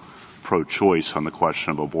nor pro-choice on the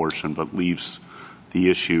question of abortion, but leaves the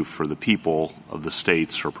issue for the people of the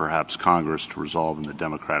states or perhaps Congress to resolve in the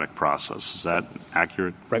democratic process. Is that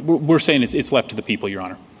accurate? Right. We're saying it's left to the people, Your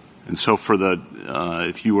Honor. And so for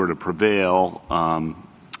if you were to prevail,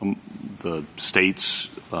 the states,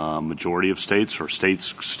 majority of states, or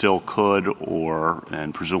states still could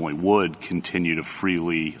and presumably would continue to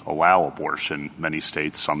freely allow abortion. Many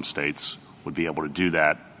states, some states, would be able to do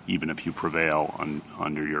that even if you prevail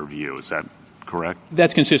under your view. Is that correct?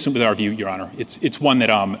 That's consistent with our view, Your Honor. It's one that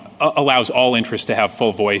allows all interests to have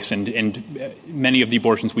full voice, and many of the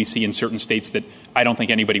abortions we see in certain states that I don't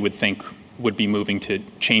think anybody would think would be moving to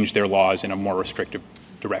change their laws in a more restrictive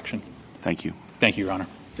direction. Thank you. Thank you, Your Honor.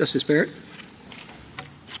 Justice Barrett?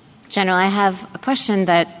 General, I have a question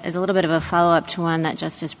that is a little bit of a follow-up to one that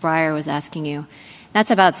Justice Breyer was asking you. That's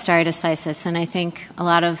about stare decisis, and I think a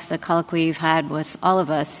lot of the colloquy you've had with all of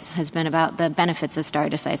us has been about the benefits of stare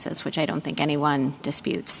decisis, which I don't think anyone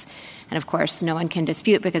disputes. And, of course, no one can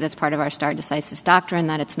dispute because it's part of our stare decisis doctrine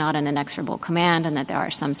that it's not an inexorable command and that there are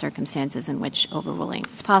some circumstances in which overruling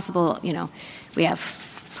is possible. You know, we have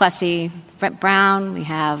Plessy, Brown, we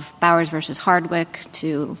have Bowers versus Hardwick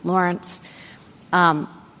to Lawrence.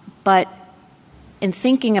 But in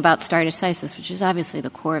thinking about stare decisis, which is obviously the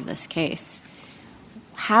core of this case,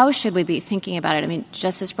 how should we be thinking about it? I mean,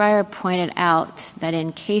 Justice Breyer pointed out that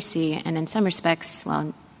in Casey, and in some respects,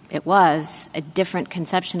 well, it was a different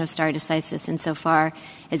conception of stare decisis insofar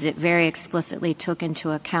as it very explicitly took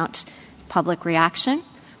into account public reaction.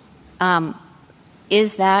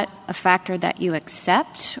 Is that a factor that you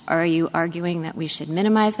accept? Or are you arguing that we should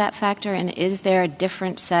minimize that factor? And is there a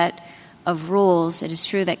different set of rules? It is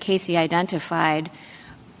true that Casey identified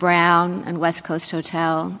Brown and West Coast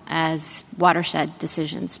Hotel as watershed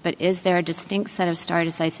decisions, but is there a distinct set of stare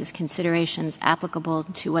decisis considerations applicable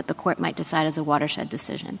to what the court might decide as a watershed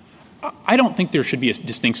decision? I don't think there should be a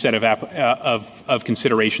distinct set of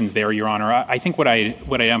considerations there, Your Honor. I think what I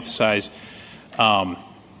emphasize,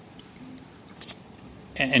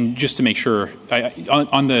 and just to make sure,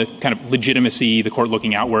 on the kind of legitimacy, the court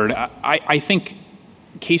looking outward, I think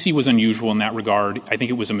Casey was unusual in that regard. I think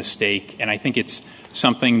it was a mistake, and I think it's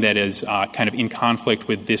something that is kind of in conflict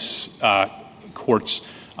with this court's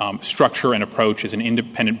structure and approach as an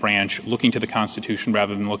independent branch, looking to the Constitution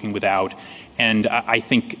rather than looking without. And I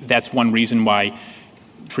think that's one reason why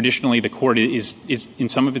traditionally the court is in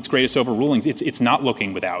some of its greatest overrulings, it's not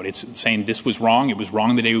looking without. It's saying this was wrong. It was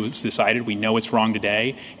wrong the day it was decided. We know it's wrong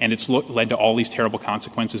today, and it's led to all these terrible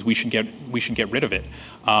consequences. We should get rid of it.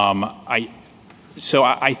 So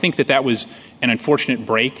I think that was an unfortunate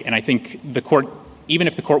break, and I think the court, even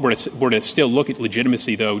if the court were to still look at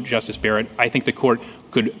legitimacy, though, Justice Barrett, I think the court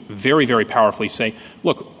could very, very powerfully say,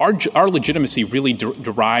 look, our legitimacy really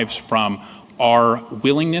derives from our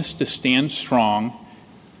willingness to stand strong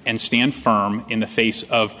and stand firm in the face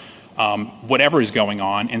of whatever is going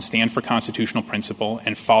on and stand for constitutional principle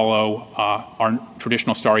and follow our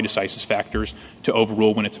traditional stare decisis factors to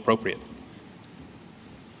overrule when it's appropriate.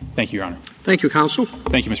 Thank you, Your Honor. Thank you, counsel.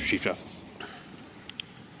 Thank you, Mr. Chief Justice.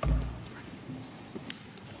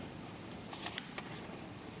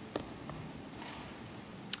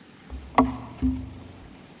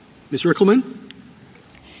 Ms. Rickleman?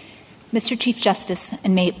 Mr. Chief Justice,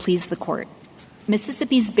 and may it please the Court,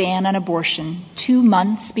 Mississippi's ban on abortion 2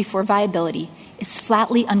 months before viability is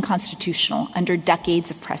flatly unconstitutional under decades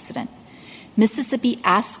of precedent. Mississippi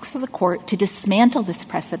asks the Court to dismantle this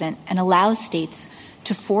precedent and allow states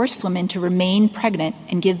to force women to remain pregnant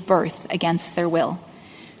and give birth against their will.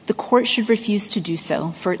 The Court should refuse to do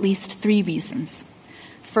so for at least 3 reasons.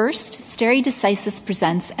 First, stare decisis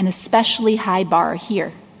presents an especially high bar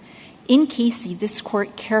here. In Casey, this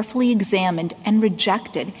Court carefully examined and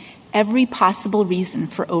rejected every possible reason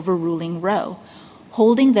for overruling Roe,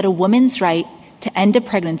 holding that a woman's right to end a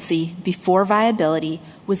pregnancy before viability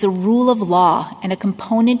was a rule of law and a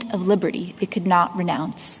component of liberty it could not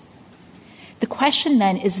renounce. The question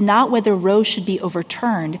then is not whether Roe should be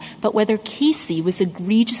overturned, but whether Casey was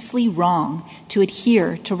egregiously wrong to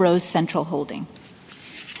adhere to Roe's central holding.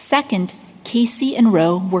 Second, Casey and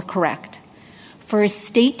Roe were correct. For a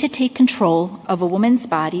state to take control of a woman's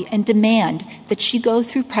body and demand that she go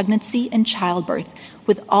through pregnancy and childbirth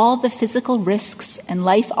with all the physical risks and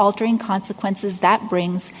life-altering consequences that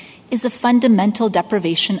brings is a fundamental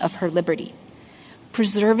deprivation of her liberty.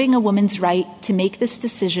 Preserving a woman's right to make this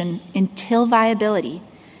decision until viability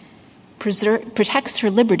protects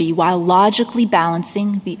her liberty while logically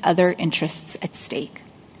balancing the other interests at stake.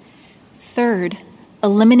 Third,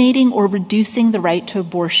 eliminating or reducing the right to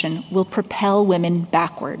abortion will propel women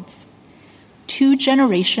backwards. 2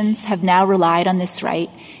 generations have now relied on this right,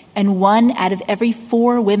 and 1 out of every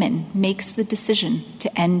 4 women makes the decision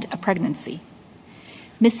to end a pregnancy.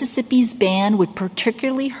 Mississippi's ban would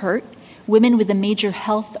particularly hurt women with a major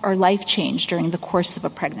health or life change during the course of a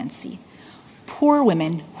pregnancy, poor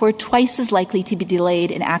women who are twice as likely to be delayed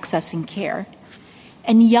in accessing care,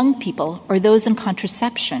 and young people or those on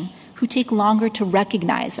contraception who take longer to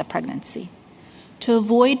recognize a pregnancy. To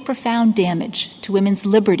avoid profound damage to women's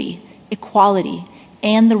liberty, equality,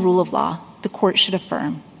 and the rule of law, the Court should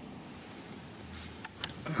affirm.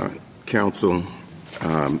 Counsel,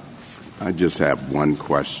 I just have one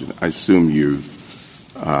question. I assume you,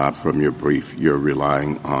 from your brief, you're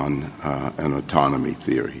relying on an autonomy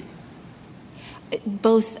theory.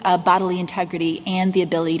 Both bodily integrity and the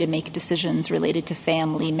ability to make decisions related to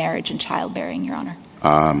family, marriage, and childbearing, Your Honor.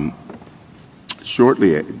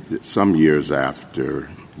 Shortly, some years after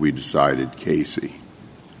we decided Casey,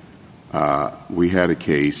 we had a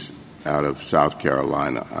case out of South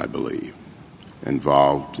Carolina, I believe,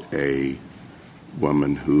 involved a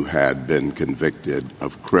woman who had been convicted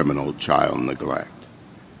of criminal child neglect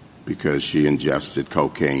because she ingested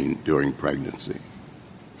cocaine during pregnancy.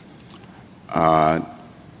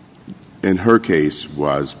 In her case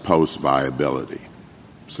was post-viability,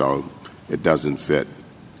 so it doesn't fit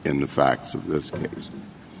in the facts of this case.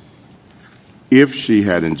 If she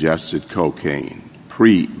had ingested cocaine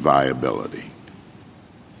pre-viability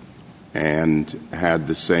and had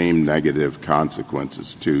the same negative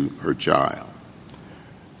consequences to her child,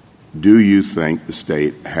 do you think the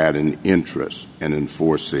state had an interest in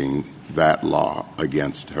enforcing that law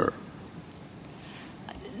against her?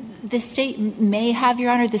 The state may have,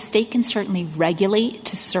 Your Honor. The state can certainly regulate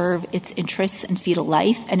to serve its interests in fetal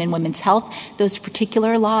life and in women's health. Those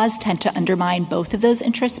particular laws tend to undermine both of those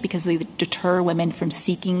interests because they deter women from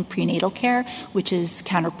seeking prenatal care, which is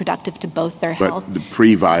counterproductive to both their health. But the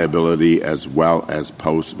pre-viability as well as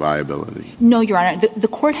post-viability? No, Your Honor. The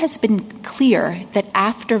Court has been clear that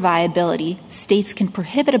after viability, states can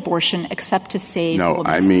prohibit abortion except to save women's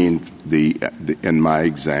I mean in my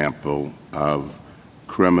example of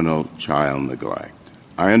criminal child neglect.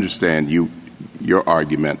 I understand your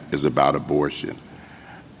argument is about abortion.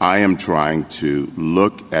 I am trying to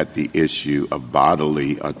look at the issue of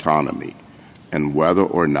bodily autonomy and whether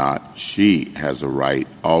or not she has a right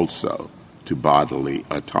also to bodily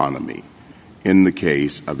autonomy in the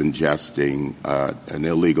case of ingesting an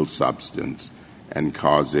illegal substance and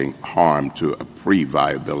causing harm to a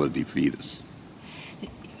pre-viability fetus.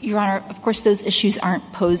 Your Honor, of course, those issues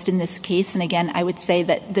aren't posed in this case. And again, I would say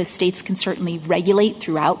that the states can certainly regulate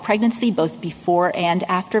throughout pregnancy, both before and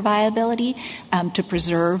after viability, to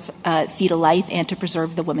preserve fetal life and to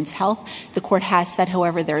preserve the woman's health. The Court has said,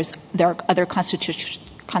 however, there are other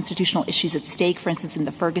constitutional issues at stake, for instance, in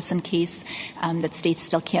the Ferguson case, that states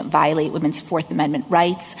still can't violate women's Fourth Amendment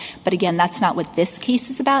rights. But again, that's not what this case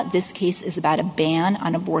is about. This case is about a ban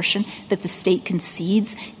on abortion that the state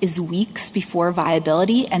concedes is weeks before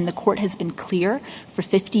viability, and the Court has been clear for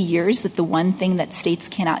 50 years that the one thing that states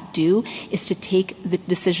cannot do is to take the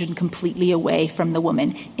decision completely away from the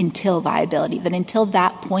woman until viability. That until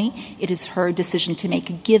that point, it is her decision to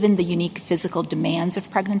make, given the unique physical demands of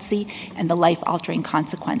pregnancy and the life-altering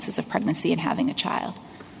consequences of pregnancy and having a child.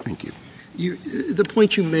 Thank you. The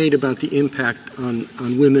point you made about the impact on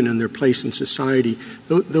women and their place in society,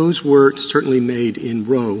 those were certainly made in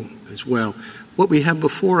Roe as well. What we have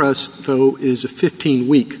before us, though, is a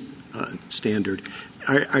 15-week standard.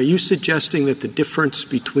 Are you suggesting that the difference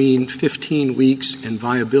between 15 weeks and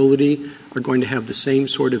viability are going to have the same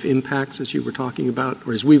sort of impacts as you were talking about,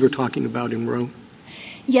 or as we were talking about in Roe?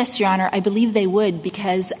 Yes, Your Honor, I believe they would,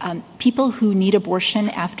 because people who need abortion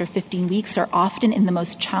after 15 weeks are often in the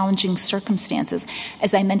most challenging circumstances.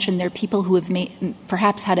 As I mentioned, there are people who have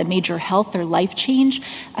perhaps had a major health or life change,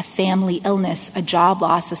 a family illness, a job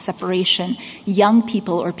loss, a separation, young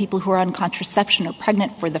people or people who are on contraception or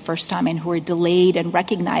pregnant for the first time and who are delayed in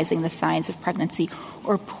recognizing the signs of pregnancy,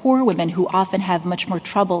 or poor women who often have much more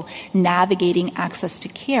trouble navigating access to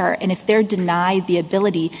care. And if they're denied the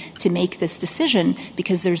ability to make this decision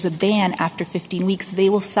because there's a ban after 15 weeks, they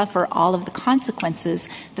will suffer all of the consequences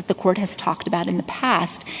that the court has talked about in the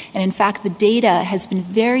past. And in fact, the data has been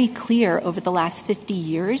very clear over the last 50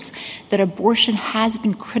 years that abortion has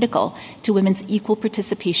been critical to women's equal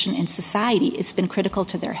participation in society. It's been critical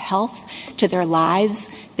to their health, to their lives,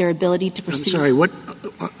 their ability to pursue. I'm sorry,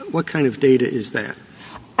 what kind of data is that?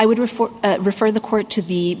 I would refer the court to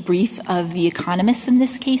the brief of The Economist in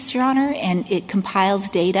this case, Your Honor, and it compiles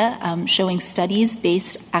data showing studies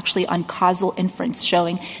based actually on causal inference,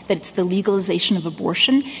 showing that it's the legalization of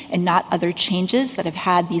abortion and not other changes that have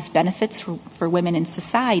had these benefits for women in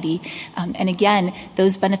society. And again,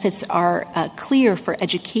 those benefits are clear for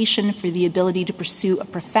education, for the ability to pursue a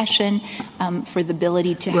profession, for the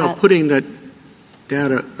ability to have... Well, putting that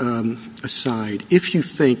data aside, if you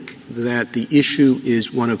think that the issue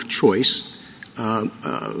is one of choice,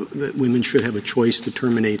 that women should have a choice to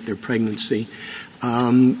terminate their pregnancy,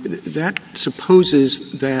 that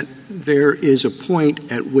supposes that there is a point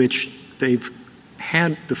at which they've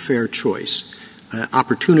had the fair choice,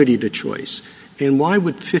 opportunity to choice. And why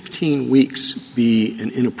would 15 weeks be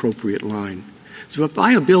an inappropriate line? So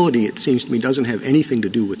viability, it seems to me, doesn't have anything to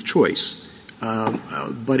do with choice.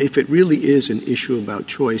 But if it really is an issue about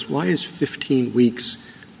choice, why is 15 weeks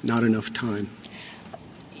not enough time?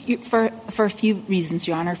 For a few reasons,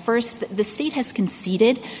 Your Honor. First, the state has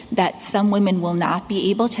conceded that some women will not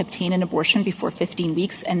be able to obtain an abortion before 15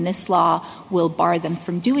 weeks, and this law will bar them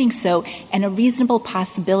from doing so. And a reasonable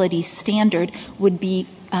possibility standard would be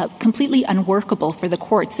completely unworkable for the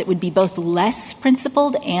courts. It would be both less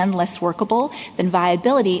principled and less workable than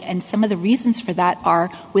viability, and some of the reasons for that are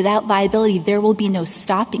without viability, there will be no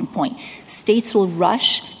stopping point. States will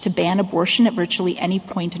rush to ban abortion at virtually any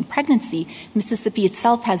point in pregnancy. Mississippi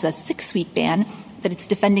itself has a 6-week ban that it's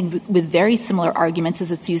defending with very similar arguments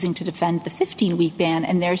as it's using to defend the 15-week ban,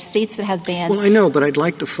 and there are states that have bans. Well, I know, but I'd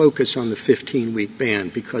like to focus on the 15-week ban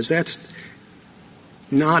because that's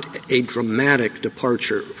not a dramatic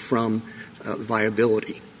departure from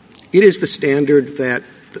viability. It is the standard that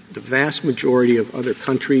the vast majority of other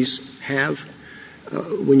countries have.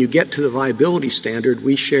 When you get to the viability standard,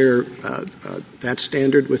 we share that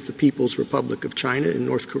standard with the People's Republic of China and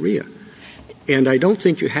North Korea. And I don't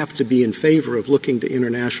think you have to be in favor of looking to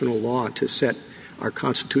international law to set our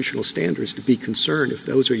constitutional standards to be concerned if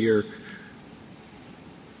those are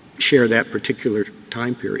share that particular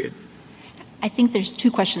time period. I think there's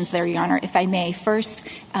two questions there, Your Honor, if I may. First,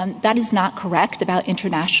 that is not correct about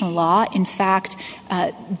international law. In fact,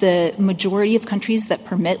 the majority of countries that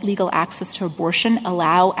permit legal access to abortion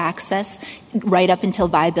allow access right up until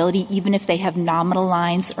viability, even if they have nominal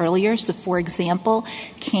lines earlier. So, for example,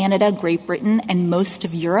 Canada, Great Britain, and most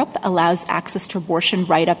of Europe allows access to abortion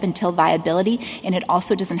right up until viability, and it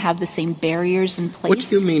also doesn't have the same barriers in place. What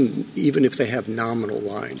do you mean, even if they have nominal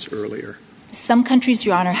lines earlier? Some countries,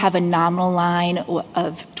 Your Honor, have a nominal line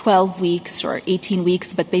of 12 weeks or 18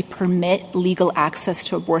 weeks, but they permit legal access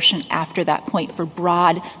to abortion after that point for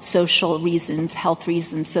broad social reasons, health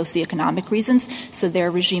reasons, socioeconomic reasons. So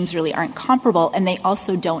their regimes really aren't comparable, and they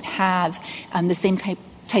also don't have the same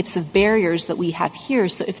types of barriers that we have here.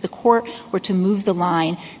 So if the court were to move the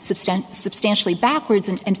line substantially backwards,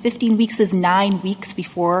 and 15 weeks is 9 weeks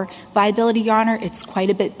before viability, Your Honor, it's quite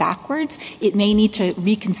a bit backwards, it may need to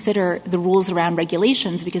reconsider the rules around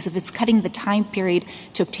regulations, because if it's cutting the time period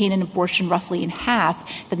to obtain an abortion roughly in half,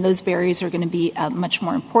 then those barriers are going to be much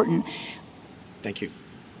more important. Thank you.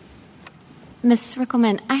 Ms.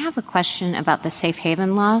 Rickleman, I have a question about the safe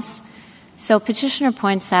haven laws. So petitioner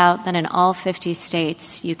points out that in all 50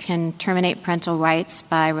 states, you can terminate parental rights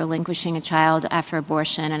by relinquishing a child after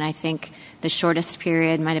abortion, and I think the shortest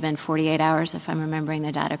period might have been 48 hours, if I'm remembering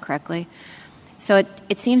the data correctly. So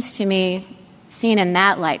it seems to me, seen in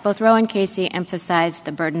that light, both Roe and Casey emphasized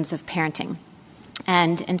the burdens of parenting.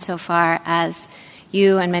 And insofar as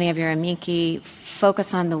you and many of your amici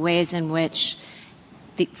focus on the ways in which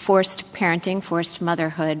the forced parenting, forced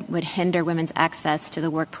motherhood would hinder women's access to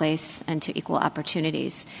the workplace and to equal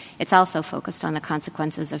opportunities. It's also focused on the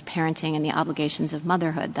consequences of parenting and the obligations of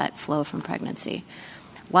motherhood that flow from pregnancy.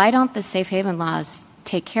 Why don't the safe haven laws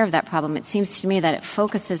take care of that problem? It seems to me that it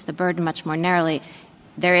focuses the burden much more narrowly.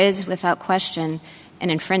 There is, without question, an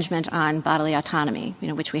infringement on bodily autonomy,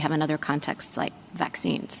 which we have in other contexts like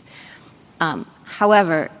vaccines.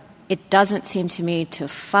 However, it doesn't seem to me to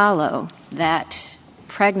follow that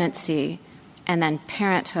pregnancy and then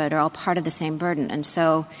parenthood are all part of the same burden. And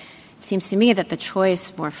so it seems to me that the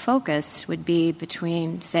choice more focused would be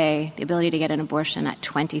between, say, the ability to get an abortion at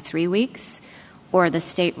 23 weeks or the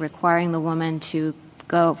state requiring the woman to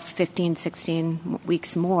go 15, 16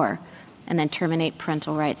 weeks more and then terminate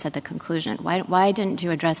parental rights at the conclusion. Why didn't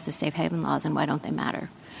you address the safe haven laws, and why don't they matter?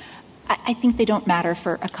 I think they don't matter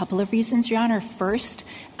for a couple of reasons, Your Honor. First,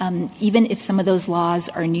 even if some of those laws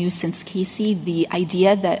are new since Casey, the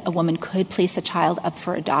idea that a woman could place a child up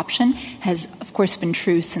for adoption has, of course, been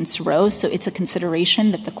true since Roe. So it's a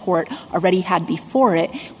consideration that the court already had before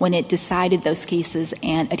it when it decided those cases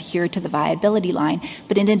and adhered to the viability line.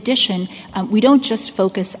 But in addition, we don't just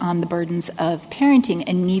focus on the burdens of parenting,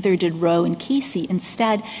 and neither did Roe and Casey.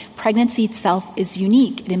 Instead, pregnancy itself is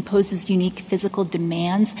unique. It imposes unique physical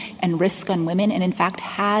demands and risk on women, and in fact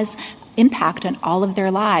has impact on all of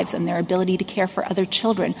their lives, on their ability to care for other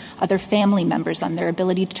children, other family members, on their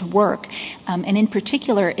ability to work. And in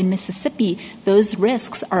particular, in Mississippi, those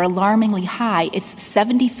risks are alarmingly high. It's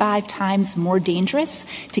 75 times more dangerous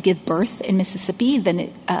to give birth in Mississippi than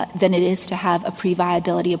it is to have a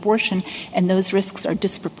pre-viability abortion, and those risks are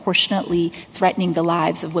disproportionately threatening the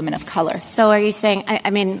lives of women of color. So are you saying,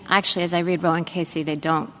 actually, as I read Roe and Casey, they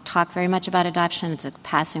don't talk very much about adoption. It's a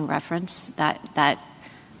passing reference that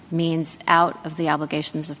means out of the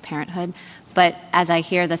obligations of parenthood. But as I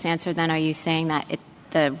hear this answer, then are you saying that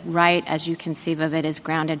the right, as you conceive of it, is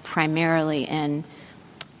grounded primarily in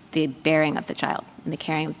the bearing of the child and the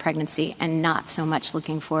carrying of pregnancy, and not so much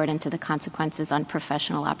looking forward into the consequences on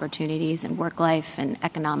professional opportunities and work life and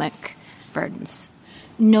economic burdens?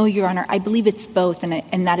 No, Your Honor. I believe it's both,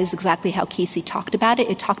 and that is exactly how Casey talked about it.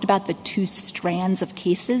 It talked about the two strands of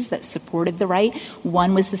cases that supported the right.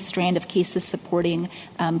 One was the strand of cases supporting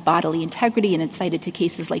bodily integrity, and it cited to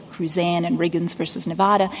cases like Cruzan and Riggins versus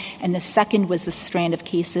Nevada. And the second was the strand of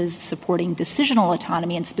cases supporting decisional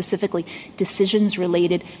autonomy, and specifically decisions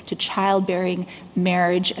related to childbearing,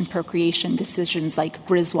 marriage, and procreation, decisions like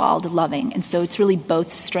Griswold, Loving. And so it's really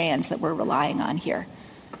both strands that we're relying on here.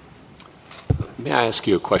 May I ask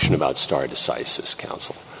you a question about stare decisis,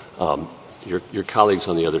 counsel? Your colleagues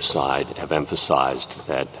on the other side have emphasized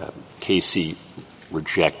that Casey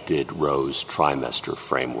rejected Roe's trimester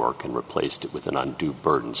framework and replaced it with an undue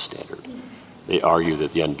burden standard. They argue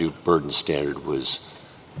that the undue burden standard was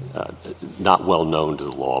not well known to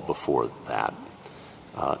the law before that.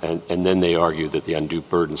 And then they argue that the undue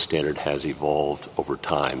burden standard has evolved over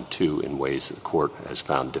time, too, in ways that the court has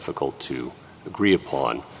found difficult to agree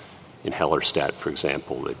upon. In Hellerstedt, for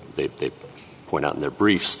example, they point out in their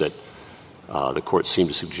briefs that the court seemed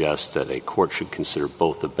to suggest that a court should consider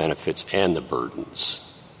both the benefits and the burdens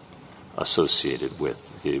associated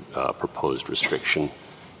with the proposed restriction.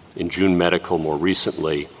 In June Medical, more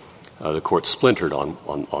recently, the court splintered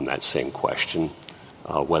on that same question,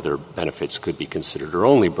 whether benefits could be considered or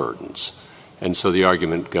only burdens. And so the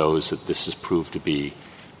argument goes that this has proved to be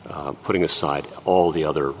putting aside all the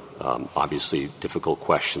other obviously difficult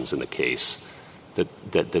questions in the case, that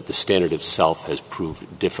the standard itself has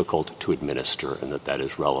proved difficult to administer, and that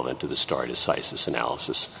is relevant to the stare decisis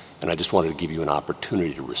analysis. And I just wanted to give you an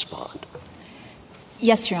opportunity to respond.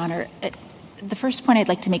 Yes, Your Honor. The first point I'd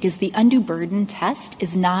like to make is the undue burden test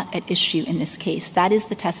is not at issue in this case. That is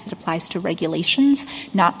the test that applies to regulations,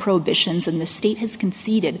 not prohibitions, and the state has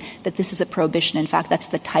conceded that this is a prohibition. In fact, that's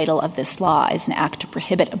the title of this law, is an act to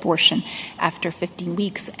prohibit abortion after 15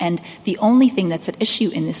 weeks. And the only thing that's at issue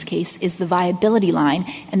in this case is the viability line,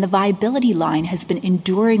 and the viability line has been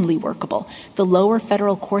enduringly workable. The lower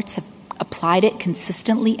federal courts have applied it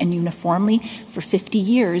consistently and uniformly for 50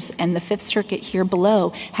 years, and the Fifth Circuit here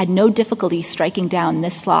below had no difficulty striking down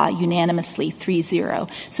this law unanimously 3-0.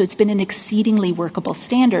 So it's been an exceedingly workable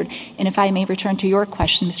standard. And if I may return to your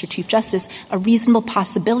question, Mr. Chief Justice, a reasonable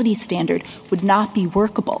possibility standard would not be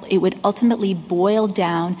workable. It would ultimately boil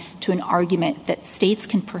down to an argument that states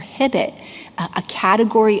can prohibit a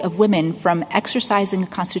category of women from exercising a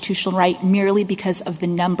constitutional right merely because of the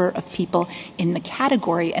number of people in the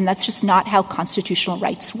category, and that's just not how constitutional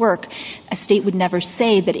rights work. A state would never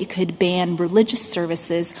say that it could ban religious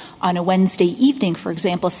services on a Wednesday evening, for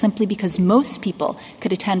example, simply because most people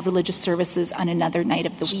could attend religious services on another night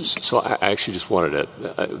of the week. So I actually just wanted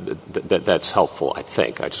to that's helpful, I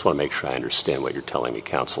think. I just want to make sure I understand what you're telling me,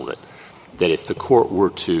 counsel, that if the court were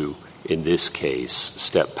to, in this case,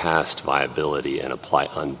 step past viability and apply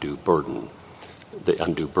the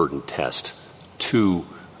undue burden test to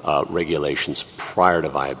regulations prior to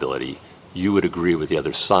viability, you would agree with the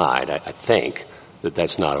other side, I think, that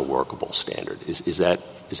that's not a workable standard. Is that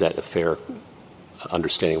a fair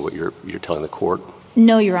understanding of what you're telling the court?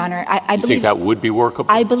 No, Your Honor. I believe, think that would be workable?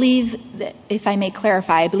 I believe, that, if I may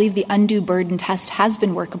clarify, I believe the undue burden test has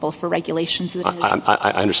been workable for regulations. That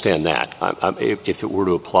I understand that. If it were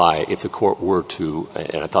to apply, if the court were to,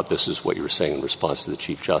 and I thought this is what you were saying in response to the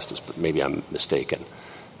Chief Justice, but maybe I'm mistaken.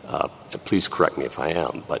 Please correct me if I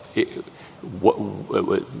am. But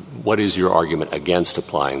what is your argument against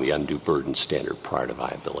applying the undue burden standard prior to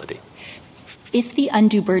viability? If the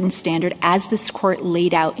undue burden standard, as this court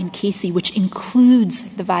laid out in Casey, which includes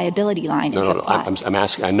the viability line, is applied. I'm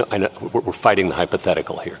asking. I know. We're fighting the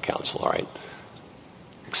hypothetical here, counsel. All right.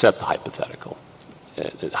 Accept the hypothetical.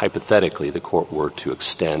 Hypothetically, the court were to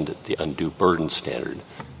extend the undue burden standard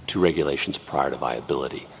to regulations prior to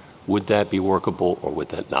viability. Would that be workable, or would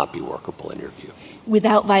that not be workable in your view?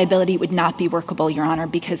 Without viability, it would not be workable, Your Honor,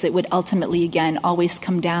 because it would ultimately, again, always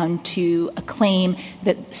come down to a claim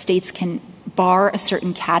that states can bar a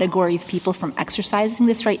certain category of people from exercising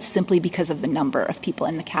this right simply because of the number of people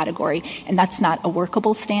in the category. And that's not a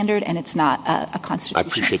workable standard, and it's not a constitutional. I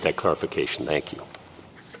appreciate that clarification. Thank you.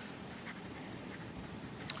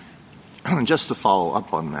 Just to follow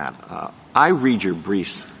up on that, I read your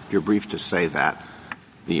brief to say that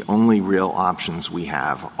the only real options we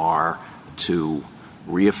have are to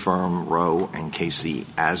reaffirm Roe and Casey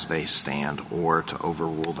as they stand or to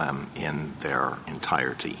overrule them in their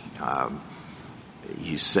entirety.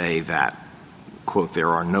 You say that, quote, there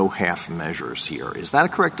are no half measures here. Is that a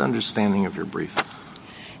correct understanding of your brief?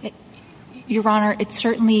 Your Honor, it's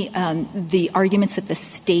certainly the arguments that the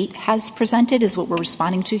state has presented is what we're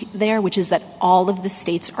responding to there, which is that all of the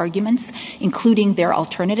state's arguments, including their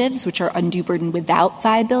alternatives, which are undue burden without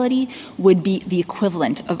viability, would be the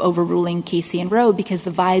equivalent of overruling Casey and Roe because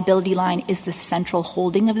the viability line is the central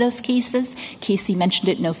holding of those cases. Casey mentioned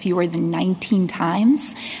it no fewer than 19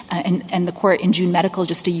 times, and the court in June Medical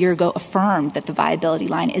just a year ago affirmed that the viability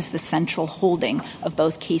line is the central holding of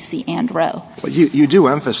both Casey and Roe. Well, you do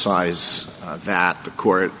emphasize that the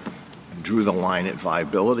court drew the line at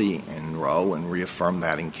viability in Roe and reaffirmed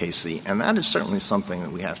that in Casey, and that is certainly something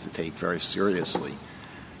that we have to take very seriously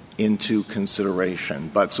into consideration.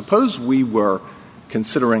 But suppose we were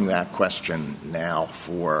considering that question now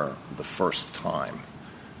for the first time.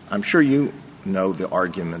 I'm sure you know the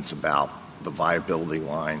arguments about the viability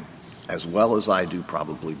line as well as I do,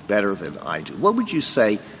 probably better than I do. What would you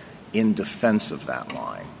say in defense of that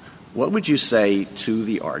line? What would you say to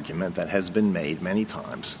the argument that has been made many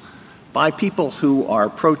times by people who are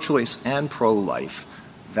pro-choice and pro-life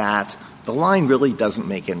that the line really doesn't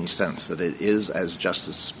make any sense, that it is, as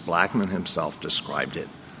Justice Blackmun himself described it,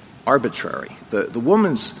 arbitrary?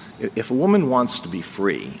 If a woman wants to be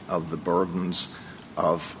free of the burdens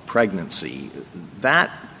of pregnancy,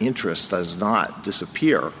 that interest does not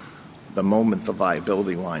disappear the moment the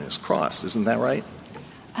viability line is crossed. Isn't that right?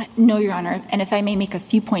 No, Your Honor. And if I may make a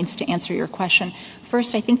few points to answer your question.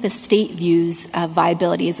 First, I think the state views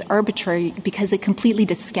viability as arbitrary because it completely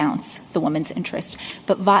discounts the woman's interest.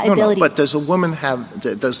 But viability... No, but does a woman have...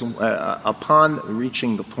 upon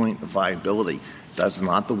reaching the point of viability, does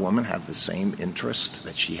not the woman have the same interest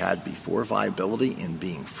that she had before viability in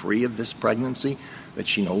being free of this pregnancy that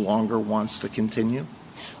she no longer wants to continue?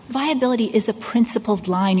 Viability is a principled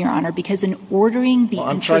line, Your Honor, because in ordering the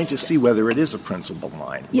I'm trying to see whether it is a principled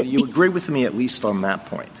line. Yes, you agree with me at least on that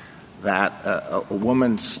point, that a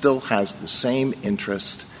woman still has the same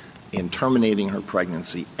interest in terminating her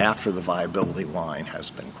pregnancy after the viability line has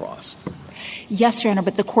been crossed? Yes, Your Honor,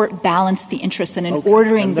 but the court balanced the interest and in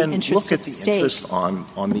ordering the interest at the state. Interest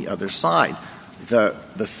on the other side. The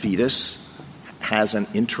fetus has an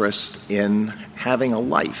interest in having a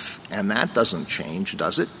life, and that doesn't change,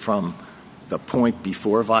 does it, from the point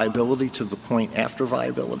before viability to the point after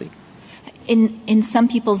viability? In some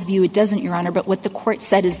people's view, it doesn't, Your Honor, but what the court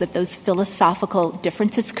said is that those philosophical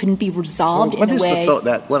differences couldn't be resolved in a way...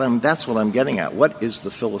 That's what I'm getting at. What is the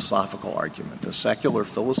philosophical argument, the secular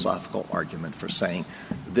philosophical argument for saying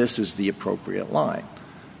this is the appropriate line?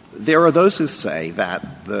 There are those who say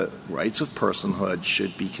that the rights of personhood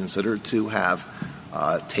should be considered to have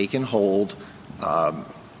taken hold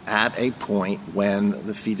at a point when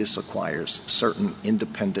the fetus acquires certain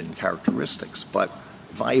independent characteristics. But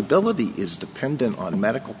viability is dependent on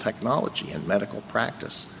medical technology and medical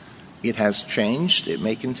practice. It has changed. It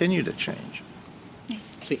may continue to change.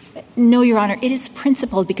 No, Your Honor. It is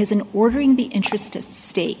principled because in ordering the interest at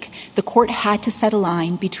stake, the court had to set a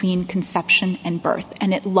line between conception and birth,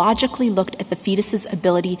 and it logically looked at the fetus's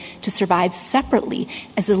ability to survive separately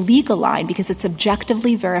as a legal line because it's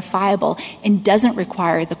objectively verifiable and doesn't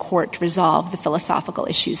require the court to resolve the philosophical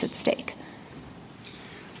issues at stake.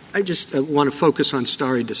 I just want to focus on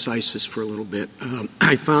stare decisis for a little bit.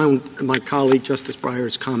 I found my colleague, Justice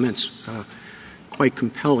Breyer's comments quite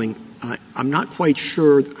compelling. I'm not quite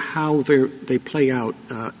sure how they play out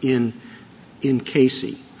in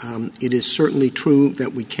Casey. It is certainly true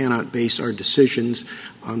that we cannot base our decisions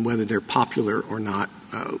on whether they're popular or not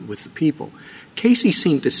with the people. Casey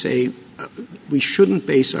seemed to say we shouldn't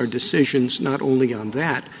base our decisions not only on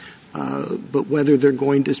that, but whether they're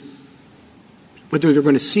going to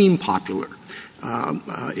seem popular.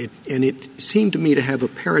 It seemed to me to have a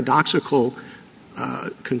paradoxical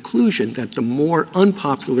conclusion that the more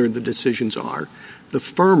unpopular the decisions are, the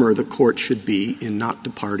firmer the court should be in not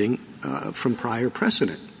departing from prior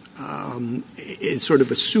precedent. It's sort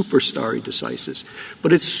of a super stare decisis.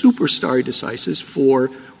 But it's super stare decisis for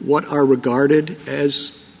what are regarded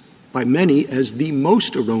as, by many, as the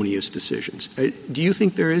most erroneous decisions. Do you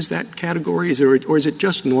think there is that category, or is it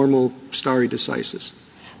just normal stare decisis?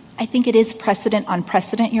 I think it is precedent on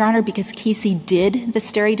precedent, Your Honor, because Casey did the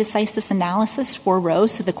stare decisis analysis for Roe.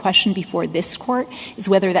 So the question before this court is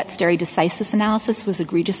whether that stare decisis analysis was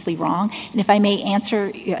egregiously wrong. And if I may answer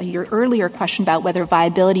your earlier question about whether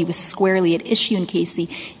viability was squarely at issue in Casey,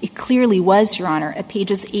 it clearly was, Your Honor. At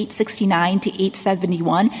pages 869 to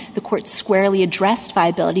 871, the court squarely addressed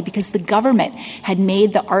viability because the government had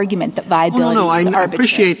made the argument that viability was arbitrary. I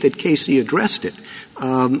appreciate that Casey addressed it.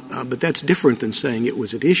 But that's different than saying it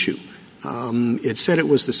was at issue. It said it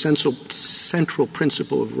was the central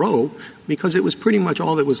principle of Roe because it was pretty much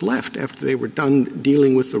all that was left after they were done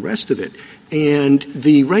dealing with the rest of it. And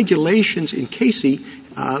the regulations in Casey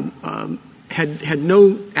had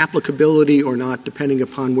no applicability or not depending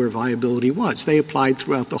upon where viability was. They applied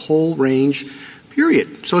throughout the whole range,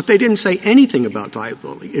 period. So if they didn't say anything about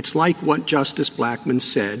viability, it's like what Justice Blackmun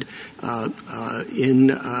said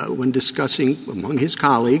when discussing among his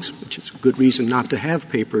colleagues, which is a good reason not to have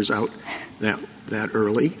papers out that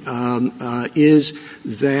early, is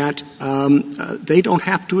that they don't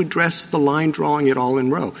have to address the line drawing at all in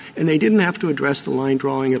Roe. And they didn't have to address the line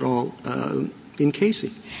drawing at all in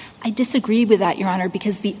Casey. I disagree with that, Your Honor,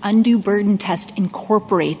 because the undue burden test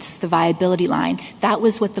incorporates the viability line. That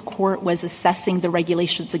was what the court was assessing the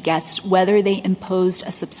regulations against, whether they imposed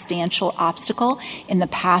a substantial obstacle in the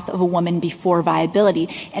path of a woman before viability.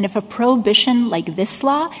 And if a prohibition like this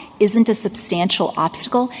law isn't a substantial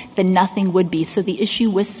obstacle, then nothing would be. So the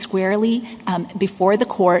issue was squarely before the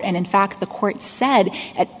court. And in fact, the court said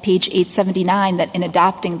at page 879 that in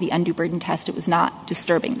adopting the undue burden test, it was not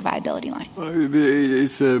disturbing the viability line.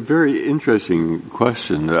 It's a very interesting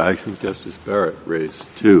question that I think Justice Barrett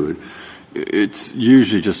raised, too. It's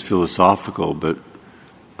usually just philosophical, but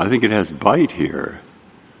I think it has bite here.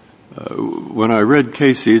 When I read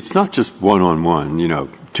Casey, it's not just one-on-one.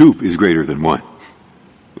 2 is greater than 1.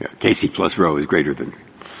 Yeah, Casey plus Roe is greater than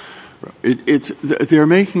Roe. They're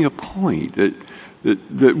making a point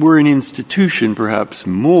that we're an institution perhaps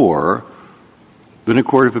more than a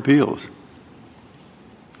court of appeals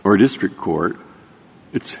or a district court.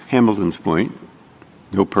 It's Hamilton's point.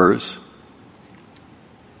 No purse,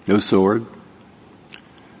 no sword.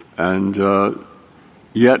 And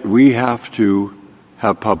yet we have to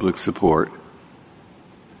have public support.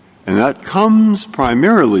 And that comes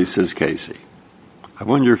primarily, says Casey. I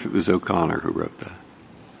wonder if it was O'Connor who wrote that.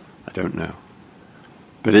 I don't know.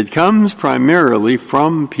 But it comes primarily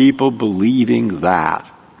from people believing that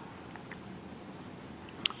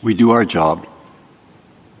we do our job.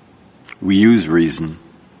 We use reason.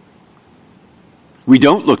 We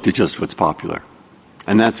don't look to just what's popular.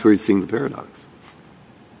 And that's where you're seeing the paradox.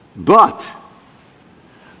 But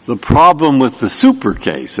the problem with the super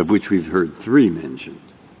case, of which we've heard 3 mentioned,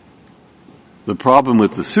 the problem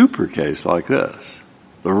with the super case like this,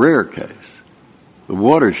 the rare case, the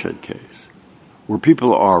watershed case, where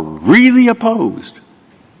people are really opposed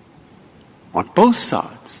on both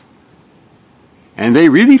sides, and they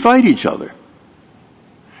really fight each other,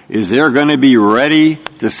 is they're going to be ready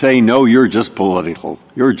to say, no, you're just political.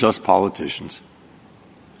 You're just politicians.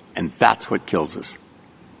 And that's what kills us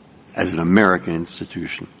as an American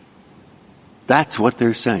institution. That's what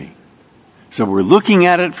they're saying. So we're looking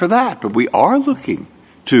at it for that, but we are looking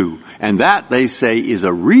too. And that, they say, is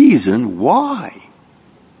a reason why.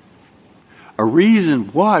 A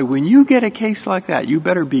reason why, when you get a case like that, you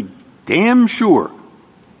better be damn sure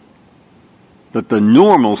that the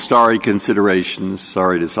normal stare considerations,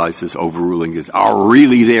 stare decisis, overruling are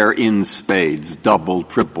really there in spades, double,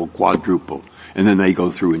 triple, quadruple, and then they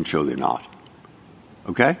go through and show they're not.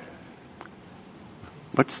 Okay?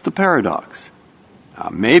 What's the paradox?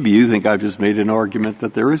 Maybe you think I've just made an argument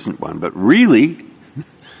that there isn't one, but really,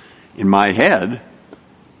 in my head,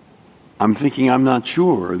 I'm thinking I'm not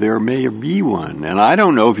sure. There may be one. And I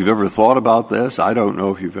don't know if you've ever thought about this. I don't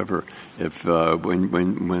know if you've ever,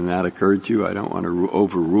 when that occurred to you, I don't want to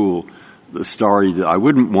overrule the stare. I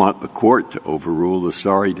wouldn't want the court to overrule the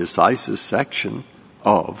stare decisis section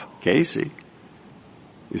of Casey.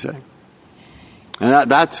 You say?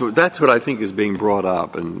 And that's what I think is being brought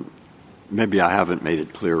up. And maybe I haven't made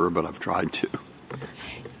it clearer, but I've tried to.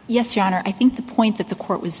 Yes, Your Honor. I think the point that the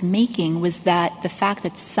court was making was that the fact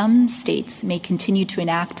that some states may continue to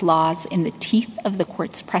enact laws in the teeth of the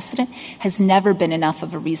court's precedent has never been enough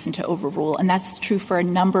of a reason to overrule. And that's true for a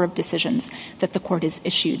number of decisions that the court has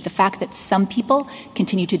issued. The fact that some people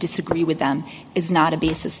continue to disagree with them is not a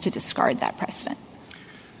basis to discard that precedent.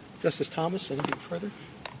 Justice Thomas, anything further?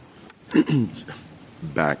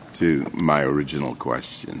 Back to my original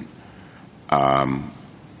question.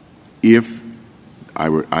 If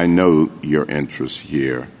I know your interest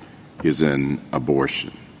here is in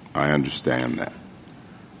abortion. I understand that.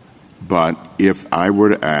 But if I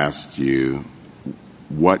were to ask you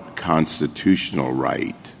what constitutional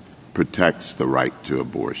right protects the right to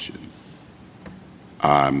abortion,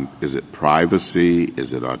 is it privacy?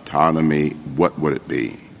 Is it autonomy? What would it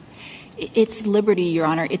be? It's liberty, Your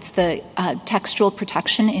Honor. It's the textual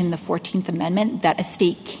protection in the 14th Amendment that a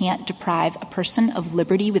state can't deprive a person of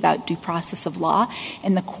liberty without due process of law.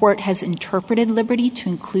 And the court has interpreted liberty to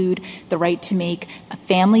include the right to make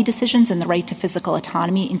family decisions and the right to physical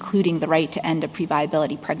autonomy, including the right to end a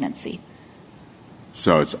pre-viability pregnancy.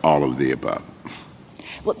 So it's all of the above.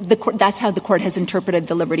 Well, that's how the court has interpreted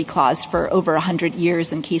the Liberty Clause for over 100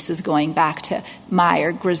 years in cases going back to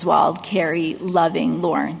Meyer, Griswold, Carey, Loving,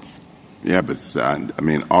 Lawrence. Yeah, but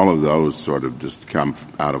all of those sort of just come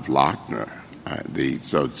out of Lochner.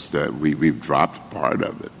 So it's we've dropped part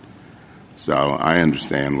of it. So I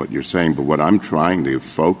understand what you're saying, but what I'm trying to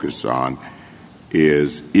focus on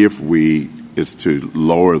is to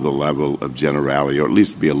lower the level of generality, or at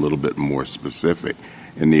least be a little bit more specific.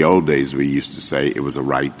 In the old days, we used to say it was a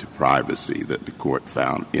right to privacy that the court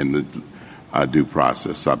found in the due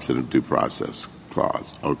process, substantive due process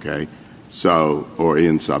clause. Okay. So, or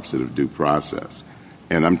in substantive due process.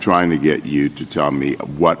 And I'm trying to get you to tell me,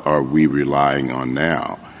 what are we relying on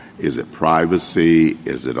now? Is it privacy?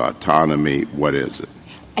 Is it autonomy? What is it?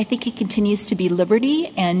 I think it continues to be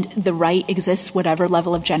liberty, and the right exists whatever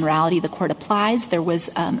level of generality the court applies. There was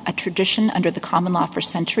a tradition under the common law for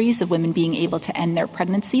centuries of women being able to end their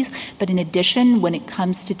pregnancies. But in addition, when it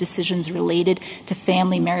comes to decisions related to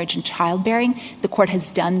family, marriage, and childbearing, the court has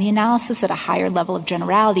done the analysis at a higher level of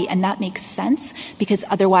generality, and that makes sense because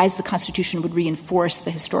otherwise the Constitution would reinforce the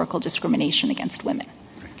historical discrimination against women.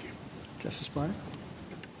 Thank you. Justice Breyer?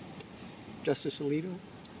 Justice Alito?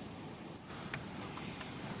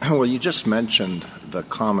 Well, you just mentioned the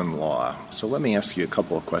common law, so let me ask you a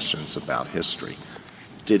couple of questions about history.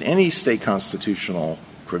 Did any state constitutional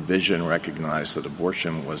provision recognize that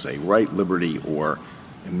abortion was a right, liberty, or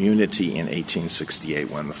immunity in 1868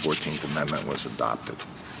 when the 14th Amendment was adopted?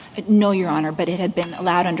 No, Your Honor, but it had been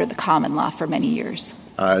allowed under the common law for many years.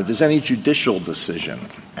 Does any judicial decision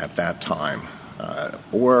at that time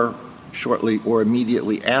or shortly or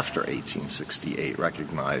immediately after 1868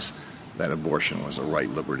 recognize that abortion was a right,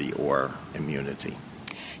 liberty, or immunity?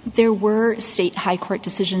 There were state high court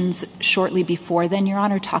decisions shortly before then, Your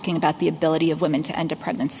Honor, talking about the ability of women to end a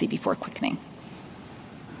pregnancy before quickening.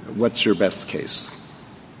 What's your best case?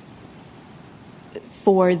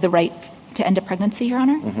 For the right to end a pregnancy, Your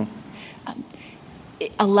Honor? Mm-hmm.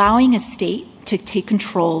 Allowing a state to take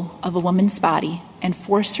control of a woman's body and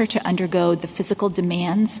force her to undergo the physical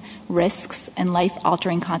demands, risks, and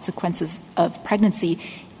life-altering consequences of pregnancy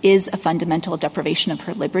is a fundamental deprivation of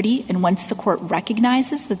her liberty. And once the court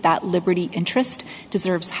recognizes that that liberty interest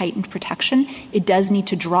deserves heightened protection, it does need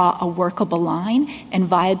to draw a workable line, and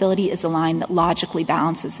viability is a line that logically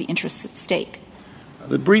balances the interests at stake.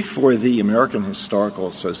 The brief for the American Historical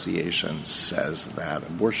Association says that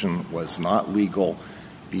abortion was not legal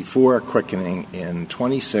before quickening in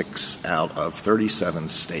 26 out of 37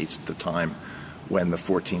 states at the time when the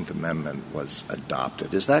 14th Amendment was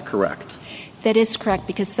adopted. Is that correct? That is correct,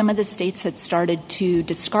 because some of the states had started to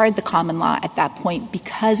discard the common law at that point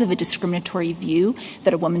because of a discriminatory view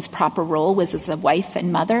that a woman's proper role was as a wife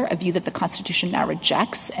and mother, a view that the Constitution now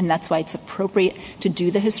rejects, and that's why it's appropriate to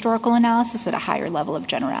do the historical analysis at a higher level of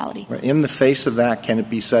generality. In the face of that, can it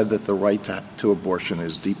be said that the right to abortion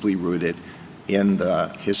is deeply rooted in the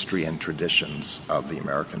history and traditions of the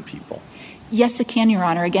American people? Yes, it can, Your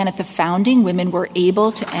Honor. Again, at the founding, women were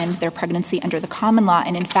able to end their pregnancy under the common law.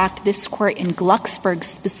 And in fact, this court in Glucksburg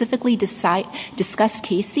specifically discussed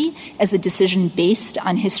Casey as a decision based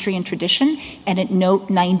on history and tradition. And at note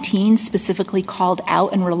 19 specifically called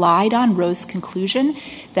out and relied on Roe's conclusion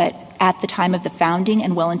that at the time of the founding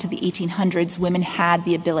and well into the 1800s, women had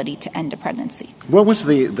the ability to end a pregnancy. What was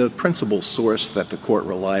the principal source that the court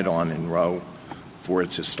relied on in Roe for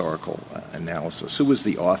its historical analysis? Who was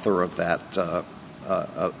the author of that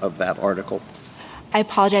article? I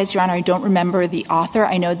apologize, Your Honor. I don't remember the author.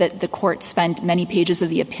 I know that the court spent many pages of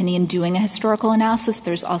the opinion doing a historical analysis.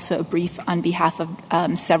 There's also a brief on behalf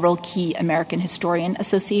of several key American historian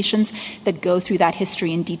associations that go through that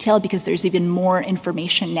history in detail, because there's even more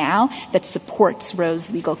information now that supports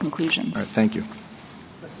Roe's legal conclusions. All right, thank you.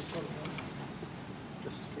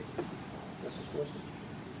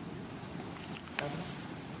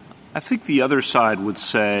 I think the other side would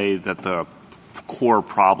say that the core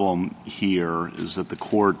problem here is that the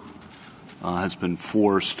court has been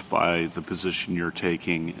forced by the position you're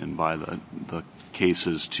taking and by the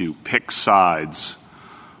cases to pick sides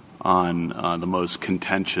on the most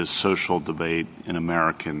contentious social debate in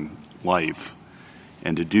American life,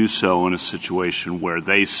 and to do so in a situation where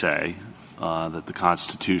they say that the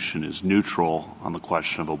Constitution is neutral on the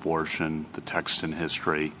question of abortion, the text and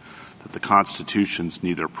history, that the Constitution's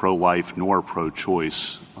neither pro-life nor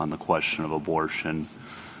pro-choice on the question of abortion.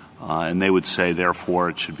 And they would say, therefore,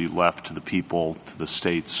 it should be left to the people, to the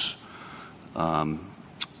states,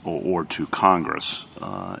 or to Congress.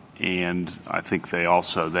 And I think they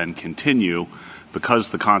also then continue, because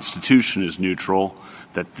the Constitution is neutral,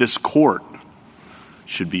 that this court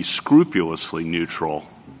should be scrupulously neutral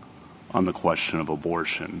on the question of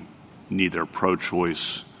abortion, neither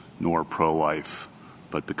pro-choice nor pro-life.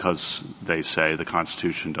 But because they say the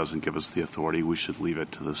Constitution doesn't give us the authority, we should leave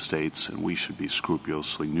it to the states, and we should be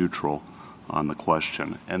scrupulously neutral on the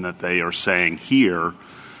question. And that they are saying here,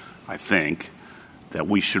 I think, that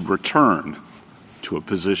we should return to a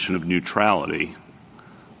position of neutrality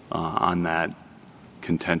on that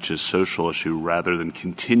contentious social issue rather than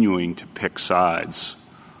continuing to pick sides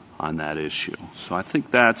on that issue. So I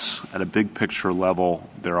think that's, at a big picture level,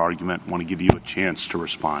 their argument. I want to give you a chance to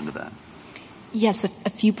respond to that. Yes, a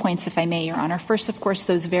few points, if I may, Your Honor. First, of course,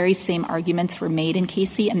 those very same arguments were made in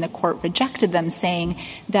Casey, and the court rejected them, saying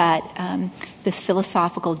that this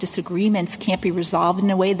philosophical disagreements can't be resolved in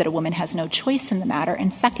a way that a woman has no choice in the matter.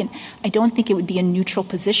 And second, I don't think it would be a neutral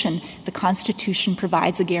position. The Constitution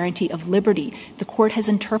provides a guarantee of liberty. The court has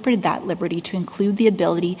interpreted that liberty to include the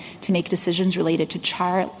ability to make decisions related to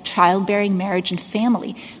childbearing, marriage, and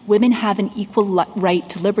family. Women have an equal right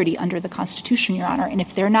to liberty under the Constitution, Your Honor, and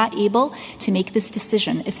if they're not able to make this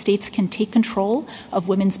decision, if states can take control of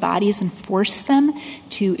women's bodies and force them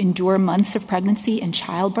to endure months of pregnancy and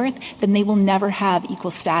childbirth, then they will never have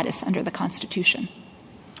equal status under the Constitution.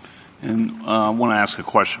 And I want to ask a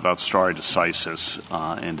question about stare decisis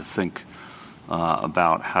and to think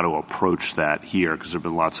about how to approach that here, because there have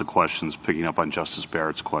been lots of questions picking up on Justice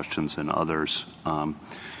Barrett's questions and others.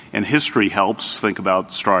 And history helps think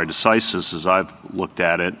about stare decisis as I've looked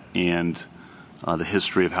at it, and the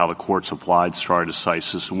history of how the courts applied stare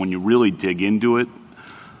decisis. And when you really dig into it,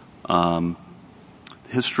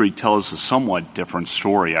 history tells a somewhat different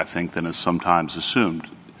story, I think, than is sometimes assumed.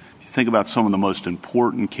 If you think about some of the most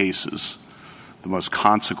important cases, the most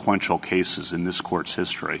consequential cases in this court's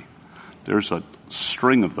history, there's a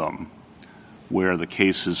string of them where the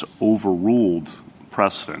cases overruled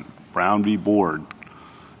precedent. Brown v. Board,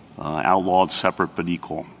 outlawed separate but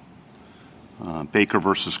equal. Baker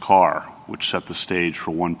versus Carr, which set the stage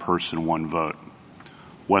for one person, one vote.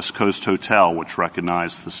 West Coast Hotel, which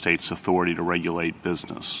recognized the state's authority to regulate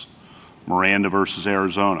business. Miranda versus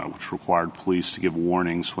Arizona, which required police to give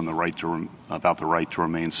warnings when about the right to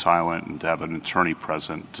remain silent and to have an attorney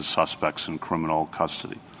present to suspects in criminal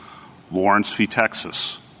custody. Lawrence v.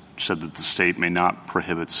 Texas, which said that the state may not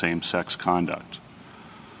prohibit same-sex conduct.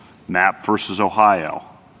 Mapp versus Ohio,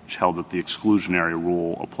 which held that the exclusionary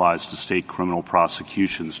rule applies to state criminal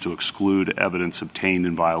prosecutions to exclude evidence obtained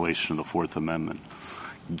in violation of the Fourth Amendment.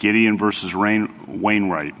 Gideon versus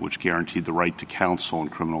Wainwright, which guaranteed the right to counsel in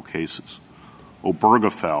criminal cases.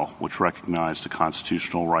 Obergefell, which recognized a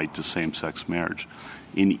constitutional right to same-sex marriage.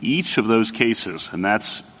 In each of those cases, and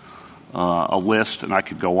that's a list, and I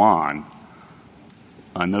could go on,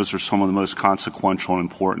 and those are some of the most consequential and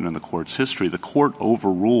important in the court's history, the court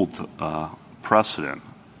overruled precedent.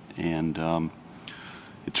 And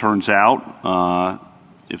it turns out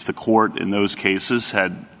if the court in those cases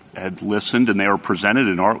had listened and they were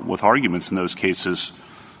presented with arguments in those cases,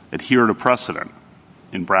 adhere to precedent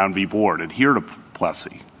in Brown v. Board, adhere to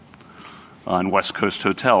Plessy, in West Coast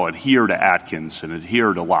Hotel, adhere to Atkins, and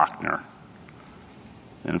adhere to Lochner.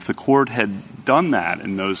 And if the court had done that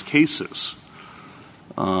in those cases,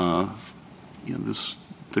 the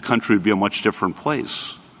country would be a much different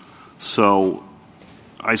place. So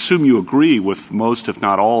I assume you agree with most, if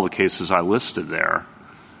not all, the cases I listed there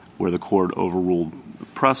where the court overruled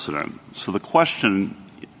precedent. So the question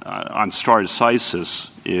on stare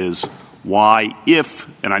decisis is why,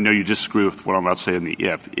 and I know you disagree with what I'm about to say in the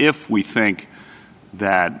if we think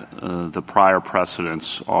that the prior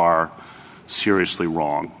precedents are seriously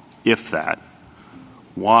wrong,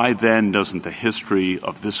 why then doesn't the history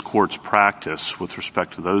of this court's practice with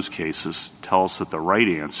respect to those cases tell us that the right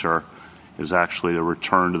answer is actually the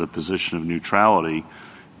return to the position of neutrality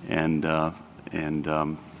and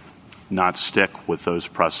not stick with those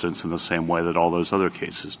precedents in the same way that all those other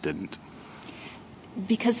cases didn't?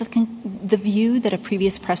 Because the view that a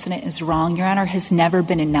previous precedent is wrong, Your Honor, has never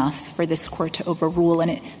been enough for this court to overrule, and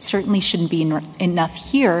it certainly shouldn't be enough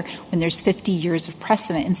here when there's 50 years of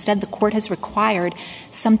precedent. Instead, the court has required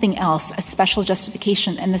something else, a special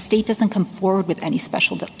justification, and the state doesn't come forward with any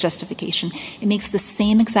special justification. It makes the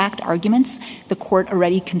same exact arguments the court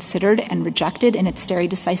already considered and rejected in its stare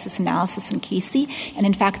decisis analysis in Casey, and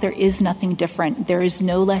in fact, there is nothing different. There is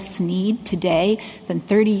no less need today than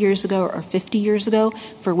 30 years ago or 50 years ago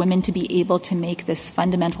for women to be able to make this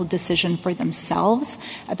fundamental decision for themselves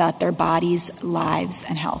about their bodies, lives,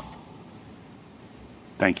 and health.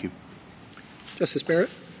 Thank you. Justice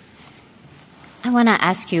Barrett? I want to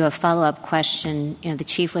ask you a follow-up question. The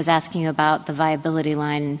Chief was asking about the viability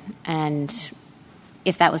line and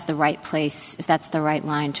if that was the right place, if that's the right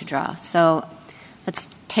line to draw. So let's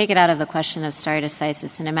take it out of the question of stare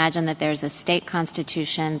decisis and imagine that there's a state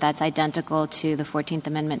constitution that's identical to the 14th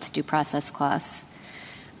Amendment's due process clause.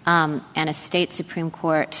 And a state Supreme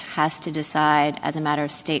Court has to decide as a matter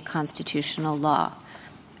of state constitutional law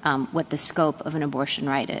what the scope of an abortion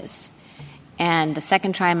right is. And the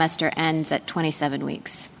second trimester ends at 27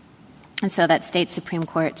 weeks. And so that state Supreme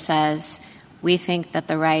Court says, we think that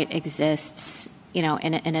the right exists, in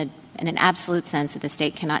an absolute sense that the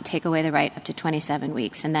state cannot take away the right up to 27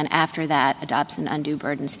 weeks. And then after that adopts an undue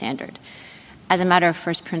burden standard. As a matter of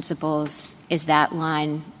first principles, is that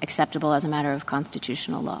line acceptable as a matter of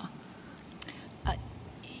constitutional law?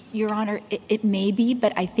 Your Honor, it may be,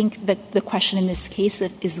 but I think that the question in this case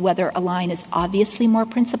is whether a line is obviously more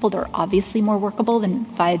principled or obviously more workable than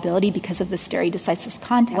viability because of the stare decisis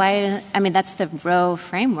context. That's the Roe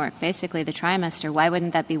framework, basically the trimester. Why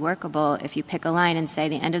wouldn't that be workable if you pick a line and say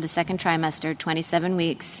the end of the second trimester, 27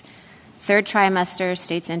 weeks, third trimester,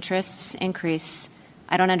 states' interests increase?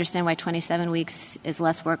 I don't understand why 27 weeks is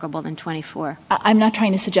less workable than 24. I'm not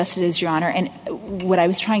trying to suggest it is, Your Honor. And what I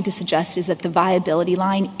was trying to suggest is that the viability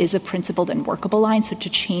line is a principled and workable line. So to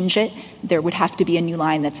change it, there would have to be a new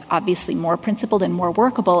line that's obviously more principled and more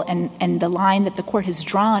workable. And the line that the court has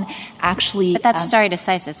drawn actually... But that's stare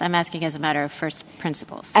decisis. I'm asking as a matter of first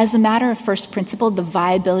principles. As a matter of first principle, the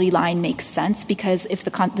viability line makes sense because if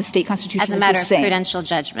the state constitution is the same... As a matter of prudential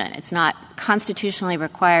judgment. It's not constitutionally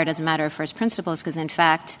required as a matter of first principles because, in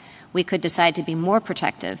fact, we could decide to be more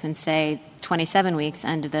protective and say 27 weeks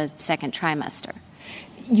end of the second trimester.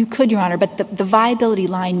 You could, Your Honor, but the viability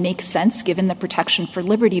line makes sense given the protection for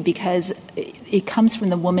liberty because it comes from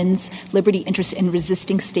the woman's liberty interest in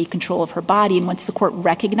resisting state control of her body. And once the court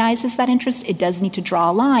recognizes that interest, it does need to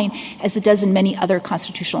draw a line, as it does in many other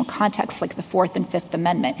constitutional contexts like the Fourth and Fifth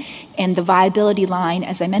Amendment. And the viability line,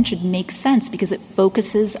 as I mentioned, makes sense because it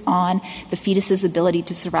focuses on the fetus's ability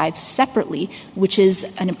to survive separately, which is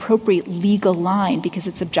an appropriate legal line because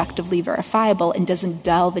it's objectively verifiable and doesn't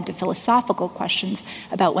delve into philosophical questions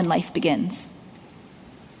about when life begins.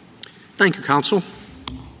 Thank you, counsel.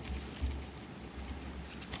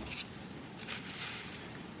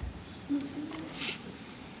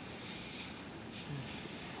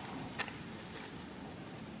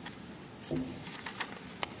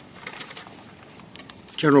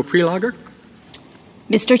 General Prelogger.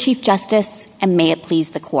 Mr. Chief Justice, and may it please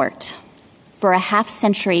the Court. For a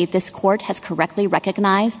half-century, this Court has correctly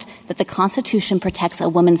recognized that the Constitution protects a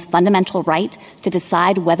woman's fundamental right to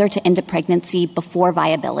decide whether to end a pregnancy before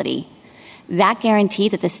viability. That guarantee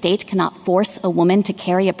that the state cannot force a woman to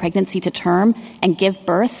carry a pregnancy to term and give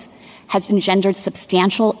birth has engendered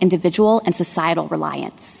substantial individual and societal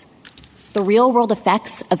reliance. The real-world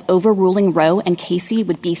effects of overruling Roe and Casey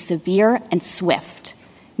would be severe and swift.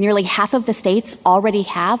 Nearly half of the states already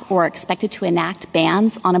have or are expected to enact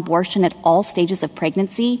bans on abortion at all stages of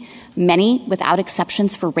pregnancy, many without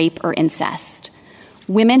exceptions for rape or incest.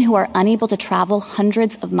 Women who are unable to travel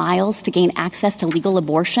hundreds of miles to gain access to legal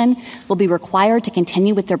abortion will be required to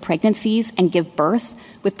continue with their pregnancies and give birth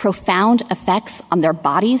with profound effects on their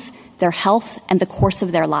bodies, their health, and the course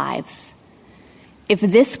of their lives. If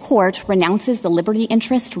this court renounces the liberty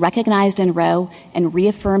interest recognized in Roe and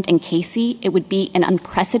reaffirmed in Casey, it would be an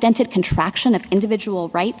unprecedented contraction of individual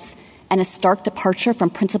rights and a stark departure from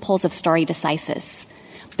principles of stare decisis.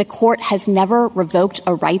 The court has never revoked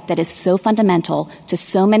a right that is so fundamental to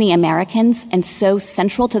so many Americans and so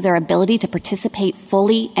central to their ability to participate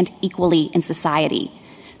fully and equally in society.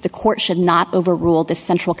 The court should not overrule this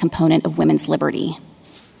central component of women's liberty.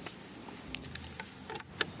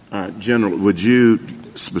 General, would you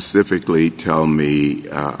specifically tell me,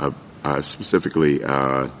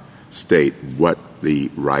 state what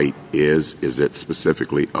the right is? Is it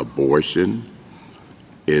specifically abortion?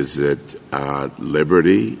 Is it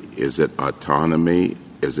liberty? Is it autonomy?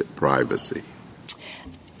 Is it privacy?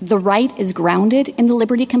 The right is grounded in the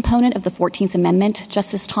liberty component of the 14th Amendment,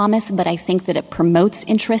 Justice Thomas, but I think that it promotes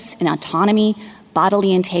interests in autonomy,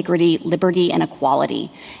 bodily integrity, liberty, and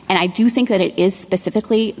equality. And I do think that it is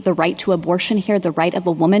specifically the right to abortion here, the right of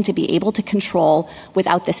a woman to be able to control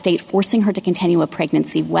without the state forcing her to continue a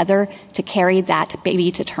pregnancy, whether to carry that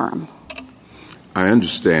baby to term. I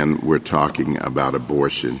understand we're talking about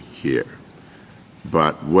abortion here,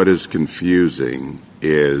 but what is confusing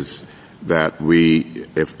is that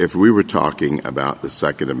if we were talking about the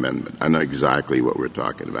Second Amendment, I know exactly what we're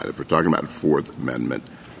talking about. If we're talking about the Fourth Amendment,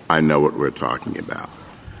 I know what we're talking about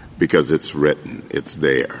because it's written, it's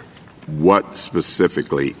there. What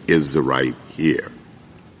specifically is the right here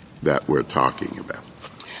that we're talking about?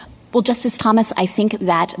 Well, Justice Thomas, I think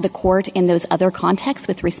that the court in those other contexts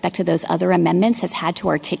with respect to those other amendments has had to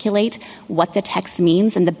articulate what the text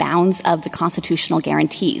means and the bounds of the constitutional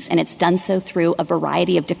guarantees. And it's done so through a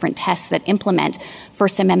variety of different tests that implement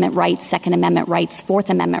First Amendment rights, Second Amendment rights, Fourth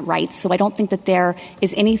Amendment rights. So I don't think that there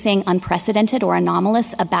is anything unprecedented or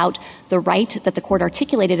anomalous about the right that the court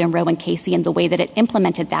articulated in Roe and Casey and the way that it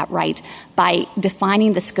implemented that right by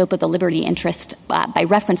defining the scope of the liberty interest by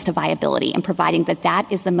reference to viability and providing that that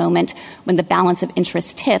is the moment when the balance of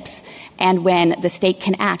interest tips and when the state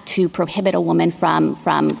can act to prohibit a woman from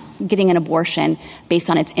getting an abortion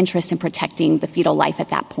based on its interest in protecting the fetal life at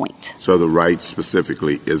that point. So the right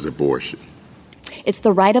specifically is abortion? It's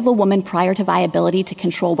the right of a woman prior to viability to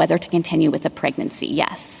control whether to continue with a pregnancy,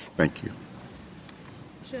 yes. Thank you.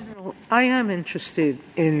 General, I am interested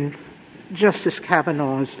in Justice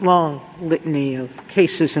Kavanaugh's long litany of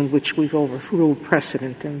cases in which we've overruled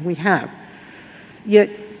precedent, and we have.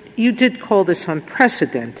 Yet you did call this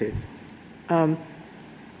unprecedented.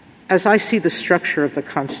 As I see the structure of the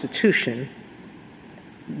Constitution,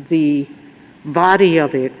 the body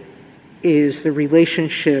of it is the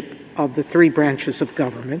relationship of the three branches of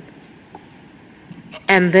government.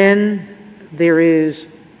 And then there is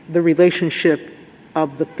the relationship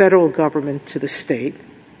of the federal government to the state.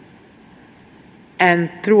 And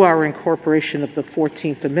through our incorporation of the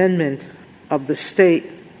 14th Amendment of the state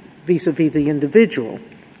vis-a-vis the individual,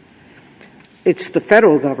 it's the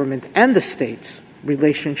federal government and the state's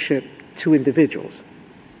relationship to individuals.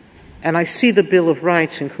 And I see the Bill of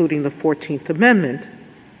Rights, including the 14th Amendment,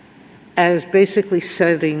 as basically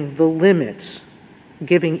setting the limits,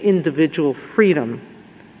 giving individual freedom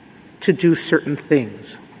to do certain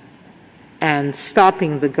things, and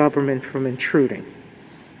stopping the government from intruding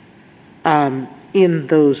in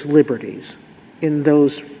those liberties, in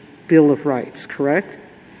those Bill of Rights, correct?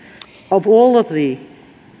 Of all of the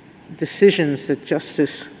decisions that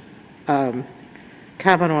Justice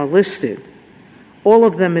Kavanaugh listed, all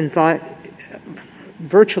of them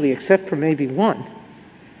virtually except for maybe one,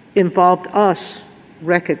 involved us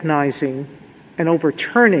recognizing and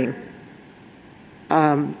overturning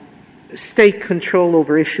state control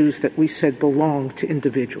over issues that we said belonged to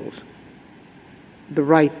individuals. The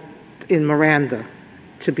right in Miranda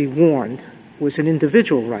to be warned was an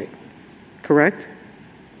individual right, correct?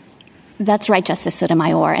 That's right, Justice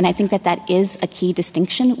Sotomayor. And I think that that is a key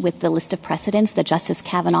distinction with the list of precedents that Justice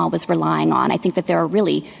Kavanaugh was relying on. I think that there are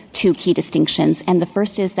really two key distinctions. And the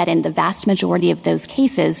first is that in the vast majority of those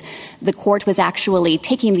cases, the court was actually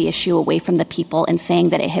taking the issue away from the people and saying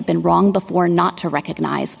that it had been wrong before not to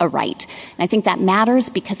recognize a right. And I think that matters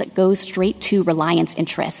because it goes straight to reliance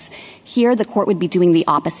interests. Here, the court would be doing the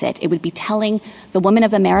opposite. It would be telling the women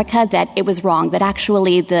of America that it was wrong, that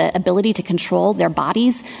actually the ability to control their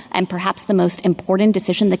bodies and perhaps the most important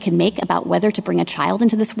decision they can make about whether to bring a child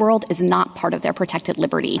into this world is not part of their protected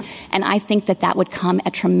liberty. And I think that that would come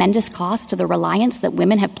at tremendous cost to the reliance that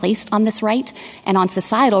women have placed on this right and on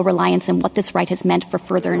societal reliance and what this right has meant for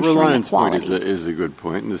further ensuring reliance equality. Point is a good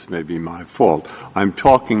point, and this may be my fault. I'm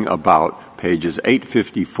talking about pages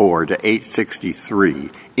 854 to 863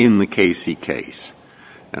 in the Casey case.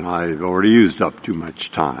 And I've already used up too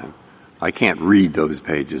much time. I can't read those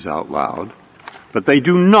pages out loud. But they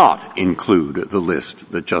do not include the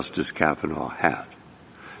list that Justice Kavanaugh had.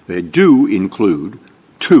 They do include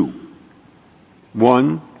two.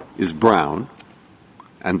 One is Brown,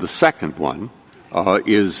 and the second one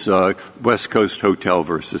is West Coast Hotel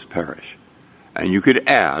versus Parrish. And you could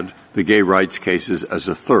add the gay rights cases as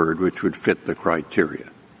a third, which would fit the criteria.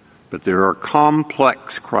 But there are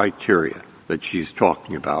complex criteria that she's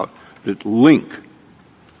talking about that link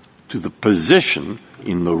to the position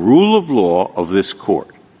in the rule of law of this court.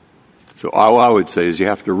 So all I would say is you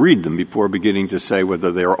have to read them before beginning to say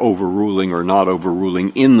whether they are overruling or not overruling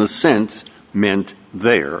in the sense meant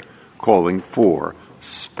there, calling for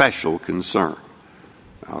special concern.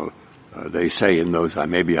 Now, they say in those,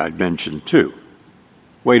 maybe I'd mentioned too.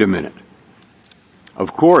 Wait a minute.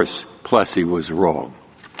 Of course, Plessy was wrong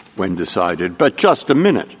when decided, but just a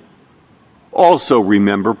minute. Also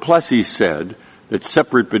remember, Plessy said that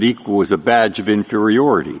separate but equal was a badge of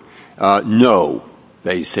inferiority. No,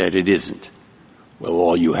 they said it isn't. Well,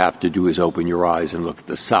 all you have to do is open your eyes and look at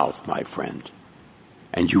the South, my friend,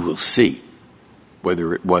 and you will see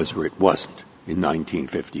whether it was or it wasn't in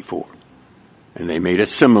 1954. And they made a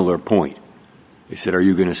similar point. They said, are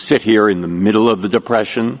you going to sit here in the middle of the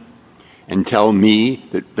Depression and tell me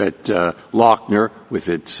that Lochner, with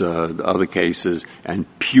its other cases, and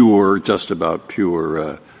pure, just about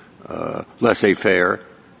pure laissez-faire,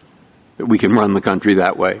 that we can run the country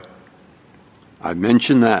that way? I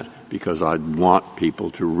mention that because I want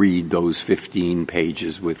people to read those 15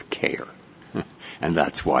 pages with care. And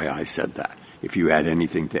that's why I said that. If you had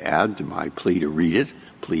anything to add to my plea to read it,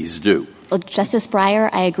 please do. Well, Justice Breyer,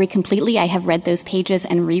 I agree completely. I have read those pages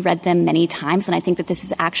and reread them many times, and I think that this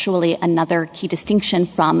is actually another key distinction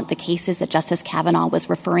from the cases that Justice Kavanaugh was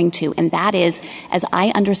referring to, and that is, as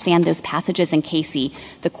I understand those passages in Casey,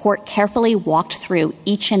 the court carefully walked through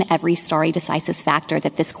each and every stare decisis factor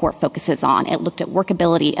that this court focuses on. It looked at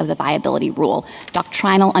workability of the viability rule,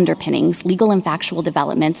 doctrinal underpinnings, legal and factual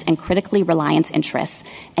developments, and critically reliance interests.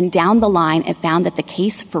 And down the line, it found that the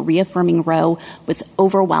case for reaffirming Roe was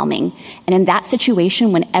overwhelming. And in that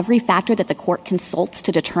situation, when every factor that the court consults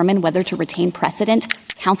to determine whether to retain precedent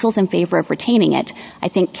counsels in favor of retaining it, I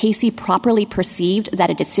think Casey properly perceived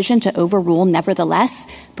that a decision to overrule nevertheless,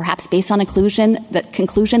 perhaps based on conclusion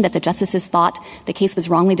that the justices thought the case was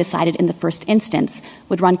wrongly decided in the first instance,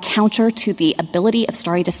 would run counter to the ability of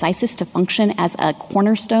stare decisis to function as a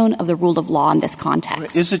cornerstone of the rule of law in this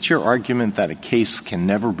context. Is it your argument that a case can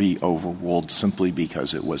never be overruled simply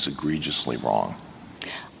because it was egregiously wrong?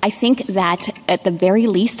 I think that at the very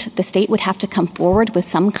least, the state would have to come forward with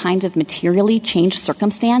some kind of materially changed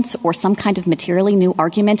circumstance or some kind of materially new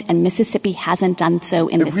argument, and Mississippi hasn't done so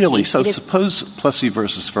in this really? case. So suppose Plessy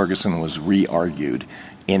versus Ferguson was re-argued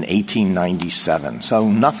in 1897, so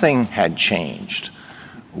nothing had changed.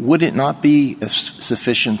 Would it not be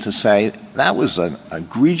sufficient to say that was an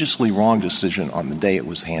egregiously wrong decision on the day it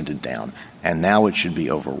was handed down, and now it should be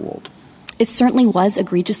overruled? It certainly was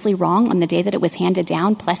egregiously wrong on the day that it was handed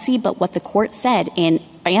down, Plessy, but what the court said in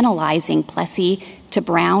analyzing Plessy to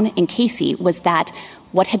Brown and Casey was that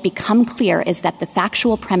what had become clear is that the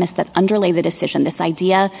factual premise that underlay the decision, this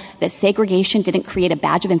idea that segregation didn't create a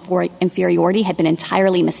badge of inferiority, had been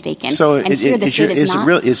entirely mistaken. So and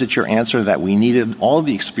is it your answer that we needed all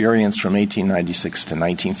the experience from 1896 to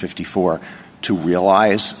 1954 to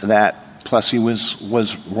realize that Plessy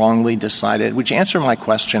was wrongly decided? Would you answer my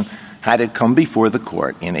question? Had it come before the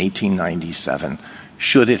court in 1897,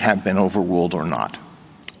 should it have been overruled or not?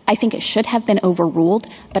 I think it should have been overruled,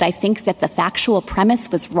 but I think that the factual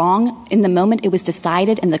premise was wrong in the moment it was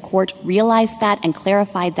decided, and the court realized that and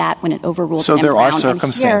clarified that when it overruled. So there Brown. are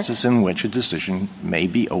circumstances in which a decision may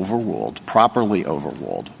be overruled, properly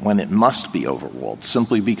overruled, when it must be overruled,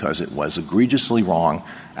 simply because it was egregiously wrong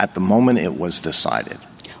at the moment it was decided.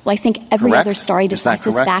 Well, I think every Correct? other stare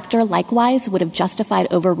decisis factor likewise would have justified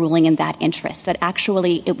overruling in that interest, that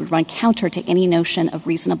actually it would run counter to any notion of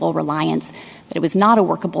reasonable reliance, that it was not a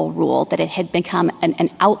workable rule, that it had become an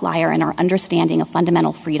outlier in our understanding of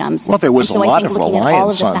fundamental freedoms. Well, there was a lot of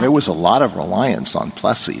reliance on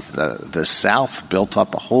Plessy. The South built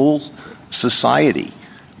up a whole society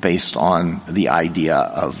based on the idea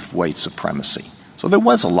of white supremacy. So there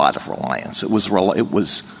was a lot of reliance. It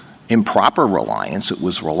was improper reliance. It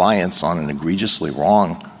was reliance on an egregiously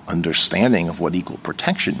wrong understanding of what equal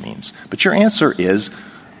protection means. But your answer is,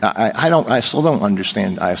 I still don't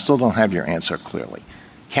understand. I still don't have your answer clearly.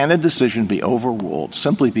 Can a decision be overruled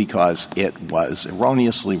simply because it was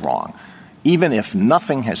erroneously wrong, even if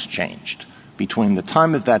nothing has changed between the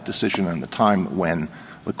time of that decision and the time when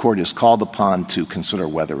the court is called upon to consider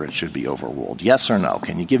whether it should be overruled? Yes or no?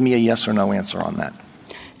 Can you give me a yes or no answer on that?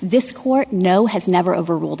 This court, no, has never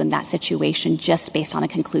overruled in that situation just based on a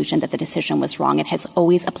conclusion that the decision was wrong. It has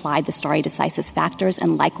always applied the stare decisis factors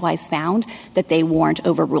and likewise found that they warrant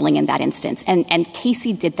overruling in that instance. And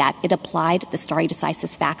Casey did that. It applied the stare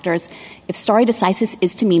decisis factors. If stare decisis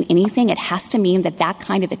is to mean anything, it has to mean that that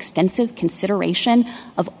kind of extensive consideration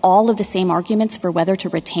of all of the same arguments for whether to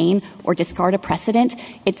retain or discard a precedent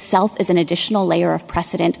itself is an additional layer of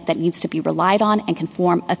precedent that needs to be relied on and can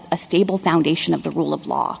form a stable foundation of the rule of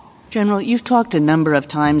law. General, you've talked a number of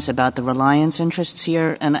times about the reliance interests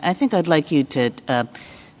here, and I think I'd like you to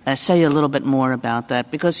say a little bit more about that,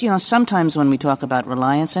 because, sometimes when we talk about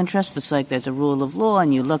reliance interests, it's like there's a rule of law,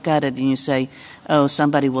 and you look at it and you say, oh,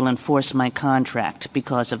 somebody will enforce my contract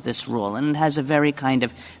because of this rule, and it has a very kind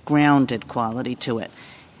of grounded quality to it.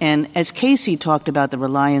 And as Casey talked about the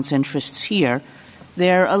reliance interests here,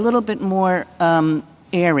 they're a little bit more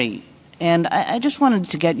airy. And I just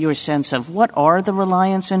wanted to get your sense of what are the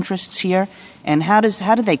reliance interests here, and how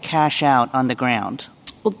do they cash out on the ground?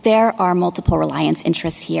 Well, there are multiple reliance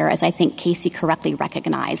interests here, as I think Casey correctly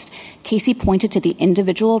recognized. Casey pointed to the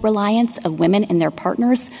individual reliance of women and their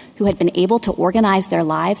partners who had been able to organize their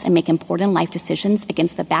lives and make important life decisions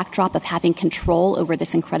against the backdrop of having control over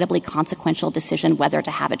this incredibly consequential decision whether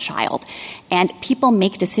to have a child. And people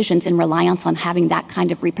make decisions in reliance on having that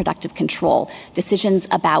kind of reproductive control, decisions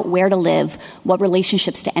about where to live, what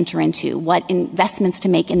relationships to enter into, what investments to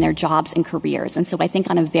make in their jobs and careers. And so I think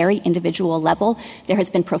on a very individual level, there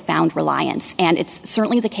has been profound reliance. And it's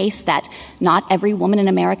certainly the case that not every woman in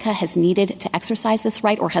America has needed to exercise this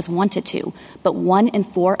right or has wanted to, but 1 in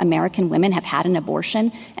 4 American women have had an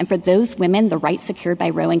abortion. And for those women, the right secured by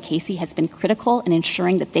Roe and Casey has been critical in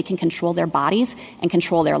ensuring that they can control their bodies and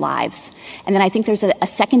control their lives. And then I think there's a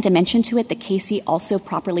second dimension to it that Casey also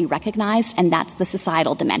properly recognized, and that's the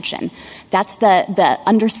societal dimension. That's the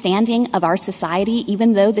understanding of our society,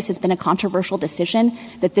 even though this has been a controversial decision,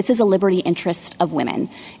 that this is a liberty interest of women.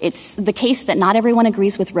 It's the case that not everyone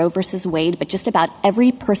agrees with Roe versus Wade, but just about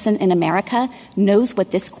every person in America knows what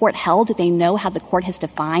this court held. They know how the court has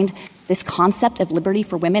defined this concept of liberty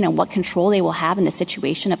for women and what control they will have in the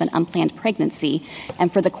situation of an unplanned pregnancy.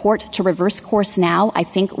 And for the court to reverse course now, I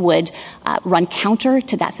think would run counter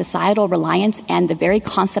to that societal reliance and the very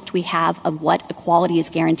concept we have of what equality is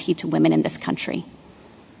guaranteed to women in this country.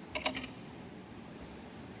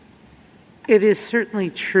 It is certainly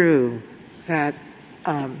true that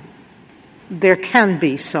there can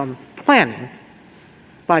be some planning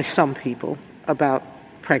by some people about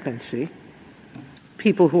pregnancy.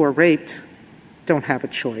 People who are raped don't have a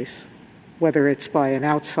choice, whether it's by an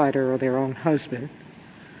outsider or their own husband.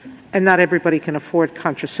 And not everybody can afford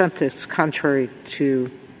contraceptives, contrary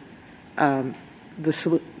to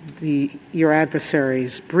your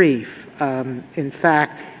adversary's brief. In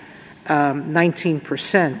fact,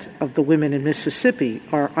 19% of the women in Mississippi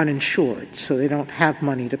are uninsured, so they don't have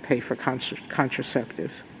money to pay for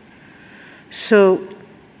contraceptives. So,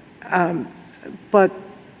 but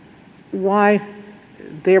why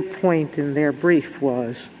their point in their brief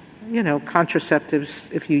was,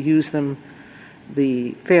 contraceptives, if you use them,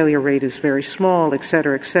 the failure rate is very small, et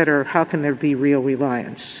cetera, how can there be real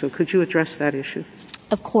reliance? So could you address that issue?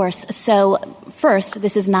 Of course. So first,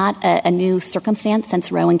 this is not a new circumstance.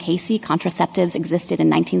 Since Roe and Casey, contraceptives existed in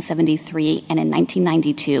 1973 and in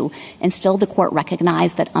 1992, and still the court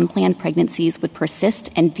recognized that unplanned pregnancies would persist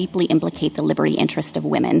and deeply implicate the liberty interest of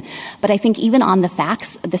women. But I think even on the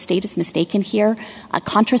facts, the state is mistaken here. A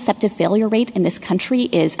contraceptive failure rate in this country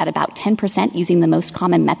is at about 10% using the most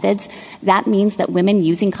common methods. That means that women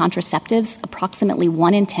using contraceptives, approximately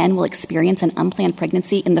 1 in 10 will experience an unplanned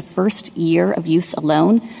pregnancy in the first year of use alone.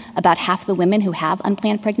 About half the women who have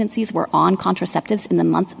unplanned pregnancies were on contraceptives in the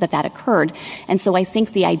month that occurred. And so I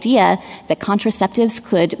think the idea that contraceptives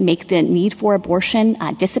could make the need for abortion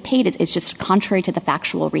dissipate is just contrary to the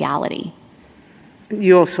factual reality.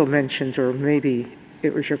 You also mentioned, or maybe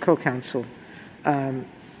it was your co-counsel,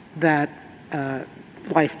 that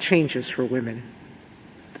life changes for women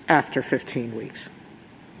after 15 weeks.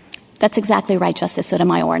 That's exactly right, Justice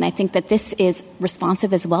Sotomayor. And I think that this is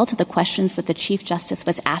responsive as well to the questions that the Chief Justice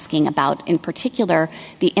was asking about, in particular,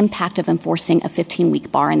 the impact of enforcing a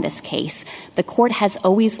 15-week bar in this case. The court has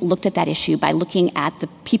always looked at that issue by looking at the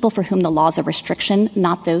people for whom the law is a restriction,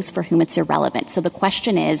 not those for whom it's irrelevant. So the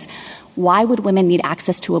question is, why would women need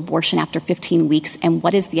access to abortion after 15 weeks, and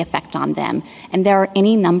what is the effect on them? And there are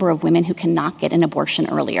any number of women who cannot get an abortion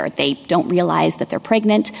earlier. They don't realize that they're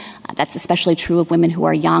pregnant. That's especially true of women who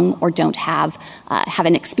are young or don't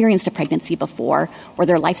haven't experienced a pregnancy before, or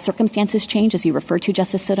their life circumstances change, as you referred to,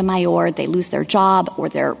 Justice Sotomayor. They lose their job, or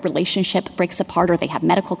their relationship breaks apart, or they have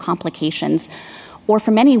medical complications. Or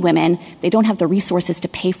for many women, they don't have the resources to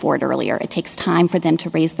pay for it earlier. It takes time for them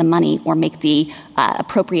to raise the money or make the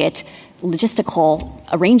appropriate logistical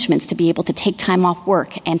arrangements to be able to take time off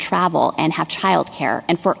work and travel and have childcare.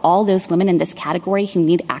 And for all those women in this category who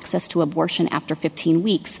need access to abortion after 15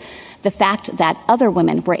 weeks, the fact that other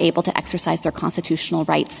women were able to exercise their constitutional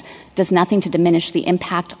rights does nothing to diminish the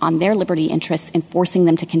impact on their liberty interests in forcing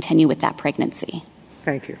them to continue with that pregnancy.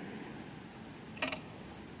 Thank you.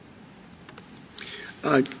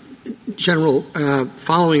 General,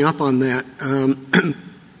 following up on that,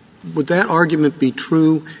 would that argument be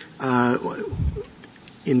true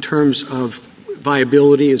in terms of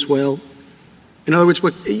viability as well? In other words,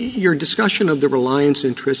 your discussion of the reliance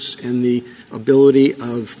interests and the ability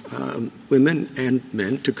of women and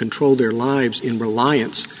men to control their lives in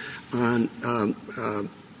reliance on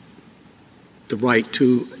the right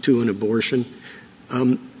to an abortion,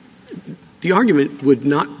 the argument would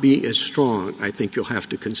not be as strong, I think you'll have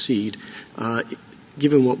to concede,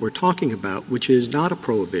 given what we're talking about, which is not a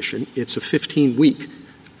prohibition. It's a 15-week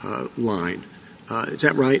line. Is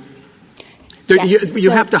that right? Yes. You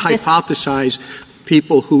have to hypothesize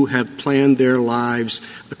people who have planned their lives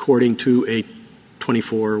according to a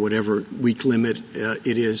 24 or whatever week limit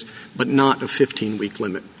it is, but not a 15-week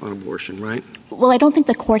limit on abortion, right? Well, I don't think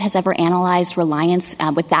the court has ever analyzed reliance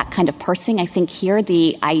with that kind of parsing. I think here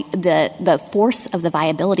the force of the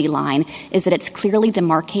viability line is that it's clearly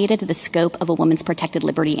demarcated the scope of a woman's protected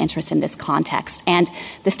liberty interest in this context. And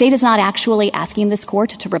the state is not actually asking this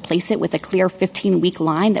court to replace it with a clear 15-week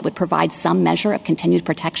line that would provide some measure of continued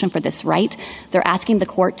protection for this right. They're asking the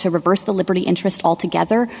court to reverse the liberty interest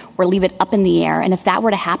altogether or leave it up in the air. And if that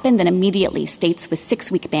were to happen, then immediately states with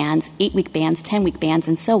 6-week bans, 8-week bans, 10-week bans,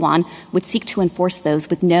 and so on would seek to enforce those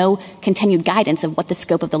with no continued guidance of what the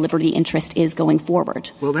scope of the liberty interest is going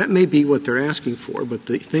forward. Well, that may be what they're asking for, but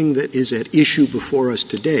the thing that is at issue before us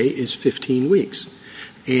today is 15 weeks.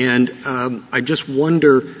 And I just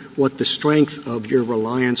wonder what the strength of your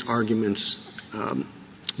reliance arguments,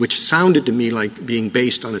 which sounded to me like being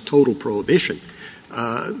based on a total prohibition,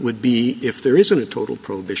 would be if there isn't a total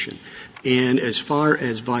prohibition. And as far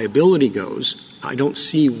as viability goes, I don't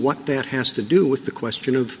see what that has to do with the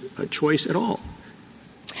question of choice at all.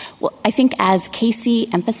 Well, I think as Casey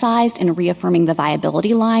emphasized in reaffirming the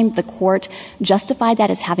viability line, the court justified that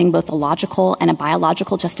as having both a logical and a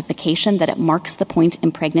biological justification that it marks the point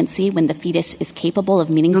in pregnancy when the fetus is capable of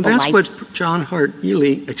meaningful life. No, that's what John Hart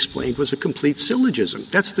Ely explained was a complete syllogism.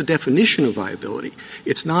 That's the definition of viability.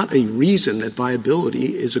 It's not a reason that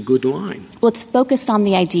viability is a good line. Well, it's focused on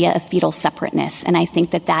the idea of fetal separateness, and I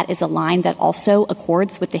think that that is a line that also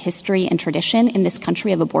accords with the history and tradition in this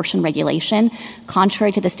country of abortion regulation.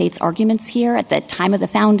 Contrary to the state's arguments here, at the time of the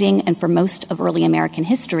founding and for most of early American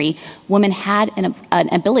history, women had an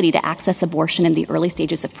ability to access abortion in the early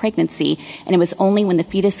stages of pregnancy, and it was only when the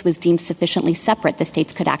fetus was deemed sufficiently separate the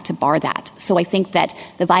states could act to bar that. So I think that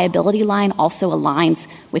the viability line also aligns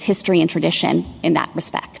with history and tradition in that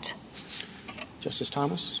respect. Justice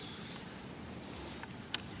Thomas?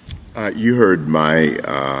 You heard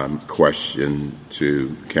my question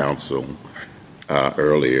to counsel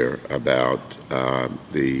earlier about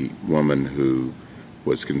the woman who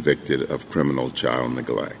was convicted of criminal child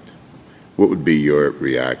neglect. What would be your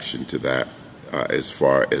reaction to that as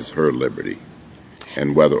far as her liberty,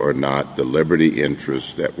 and whether or not the liberty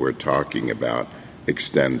interest that we're talking about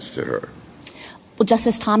extends to her? Well,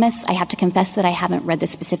 Justice Thomas, I have to confess that I haven't read the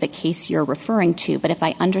specific case you're referring to, but if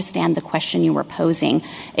I understand the question you were posing,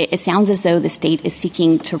 it sounds as though the state is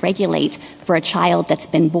seeking to regulate for a child that's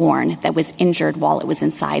been born that was injured while it was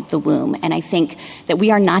inside the womb. And I think that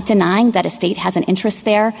we are not denying that a state has an interest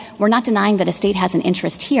there. We're not denying that a state has an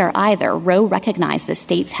interest here either. Roe recognized that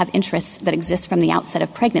states have interests that exist from the outset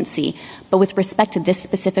of pregnancy. But with respect to this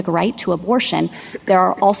specific right to abortion, there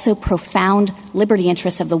are also profound liberty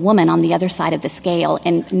interests of the woman on the other side of the scale,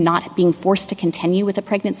 and not being forced to continue with a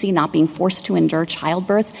pregnancy, not being forced to endure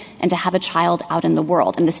childbirth, and to have a child out in the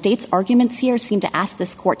world. And the state's arguments here seem to ask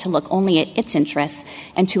this court to look only at its interests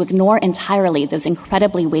and to ignore entirely those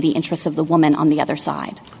incredibly weighty interests of the woman on the other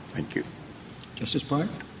side. Thank you. Justice Breyer?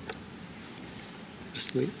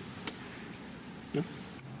 Justice Lee? No?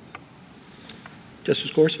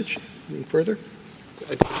 Justice Gorsuch? Anything further?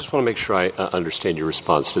 I just want to make sure I understand your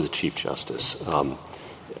response to the Chief Justice.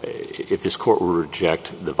 If this court were to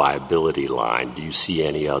reject the viability line, do you see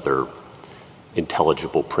any other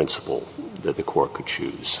intelligible principle that the court could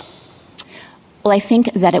choose? Well, I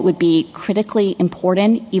think that it would be critically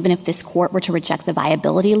important, even if this court were to reject the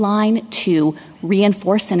viability line, to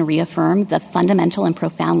reinforce and reaffirm the fundamental and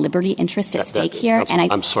profound liberty interest at stake here.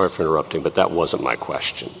 I'm sorry for interrupting, but that wasn't my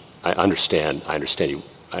question. I understand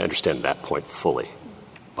that point fully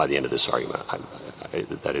by the end of this argument.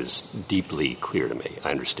 That is deeply clear to me.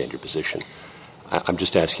 I understand your position. I'm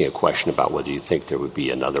just asking a question about whether you think there would be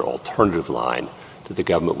another alternative line that the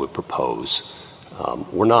government would propose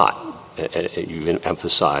or not. You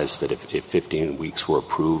emphasized that if 15 weeks were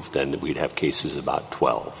approved, then we'd have cases about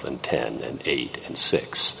 12 and 10 and 8 and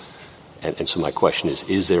 6. And so my question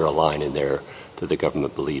is there a line in there that the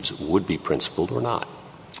government believes would be principled or not?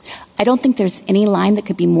 I don't think there's any line that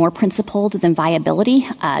could be more principled than viability.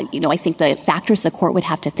 I think the factors the court would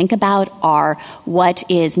have to think about are what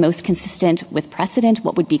is most consistent with precedent,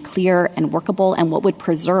 what would be clear and workable, and what would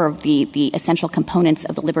preserve the essential components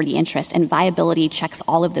of the liberty interest. And viability checks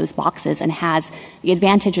all of those boxes and has the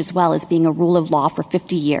advantage as well as being a rule of law for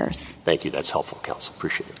 50 years. Thank you. That's helpful, counsel.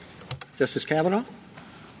 Appreciate it. Justice Kavanaugh?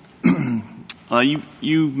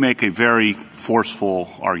 You make a very forceful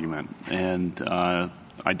argument and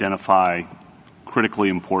identify critically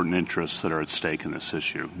important interests that are at stake in this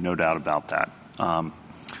issue. No doubt about that.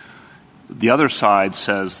 The other side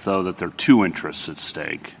says, though, that there are two interests at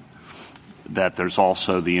stake, that there's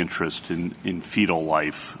also the interest in fetal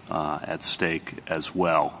life at stake as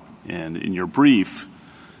well. And in your brief,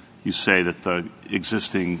 you say that the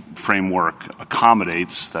existing framework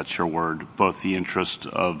accommodates, that's your word, both the interest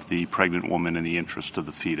of the pregnant woman and the interest of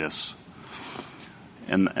the fetus.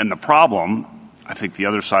 And the problem, I think the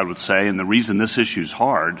other side would say, and the reason this issue is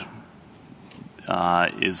hard,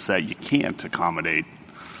 is that you can't accommodate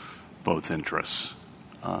both interests.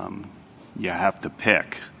 You have to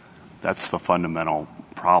pick. That's the fundamental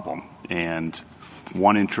problem. And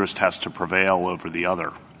one interest has to prevail over the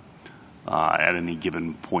other at any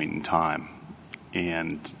given point in time.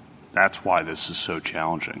 And that's why this is so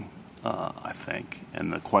challenging, I think.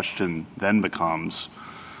 And the question then becomes,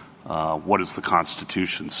 what does the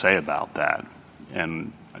Constitution say about that?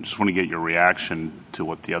 And I just want to get your reaction to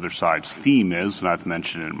what the other side's theme is, and I've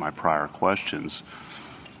mentioned it in my prior questions.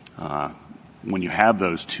 When you have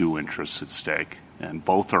those two interests at stake, and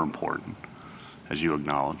both are important, as you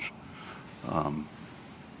acknowledge,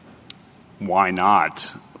 why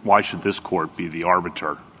not? Why should this court be the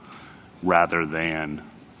arbiter rather than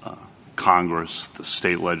Congress, the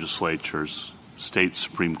state legislatures, state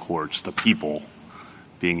Supreme Courts, the people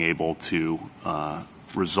being able to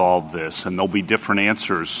resolve this? And there'll be different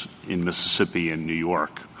answers in Mississippi and New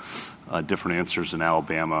York, different answers in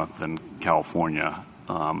Alabama than California,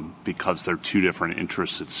 because there are two different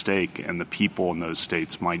interests at stake, and the people in those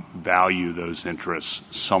states might value those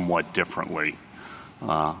interests somewhat differently.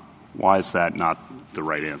 Why is that not the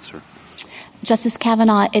right answer? Justice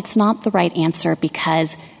Kavanaugh, it's not the right answer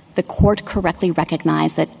because the court correctly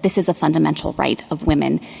recognized that this is a fundamental right of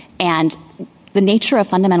women. And the nature of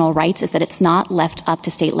fundamental rights is that it's not left up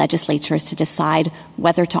to state legislatures to decide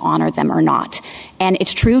whether to honor them or not. And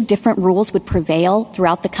it's true different rules would prevail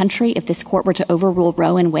throughout the country if this court were to overrule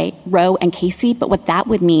Roe and Casey. But what that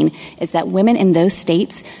would mean is that women in those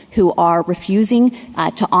states who are refusing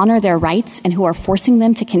to honor their rights and who are forcing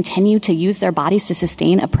them to continue to use their bodies to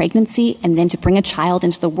sustain a pregnancy and then to bring a child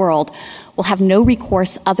into the world will will have no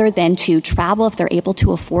recourse other than to travel if they're able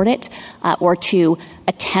to afford it, or to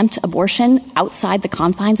attempt abortion outside the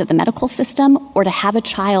confines of the medical system, or to have a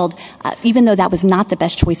child, even though that was not the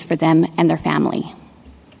best choice for them and their family.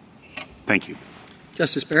 Thank you.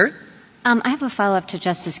 Justice Barrett? I have a follow-up to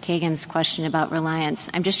Justice Kagan's question about reliance.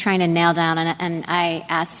 I'm just trying to nail down, and I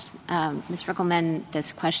asked Ms. Rickleman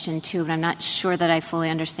this question too, but I'm not sure that I fully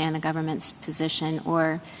understand the government's position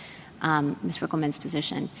or Ms. Rickleman's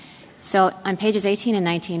position. So on pages 18 and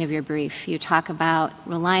 19 of your brief, you talk about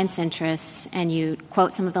reliance interests, and you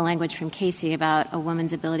quote some of the language from Casey about a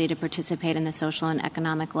woman's ability to participate in the social and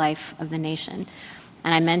economic life of the nation.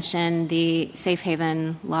 And I mentioned the safe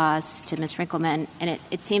haven laws to Ms. Rickleman, and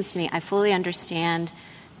it seems to me I fully understand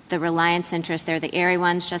the reliance interests. They're the airy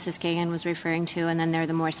ones Justice Kagan was referring to, and then there are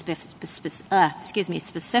the more specific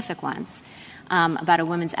ones about a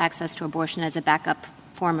woman's access to abortion as a backup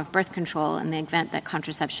form of birth control in the event that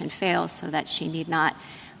contraception fails, so that she need not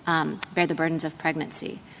bear the burdens of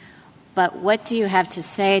pregnancy. But what do you have to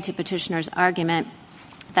say to petitioner's argument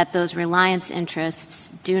that those reliance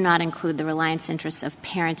interests do not include the reliance interests of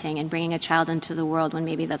parenting and bringing a child into the world when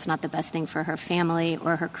maybe that's not the best thing for her family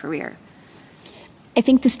or her career? I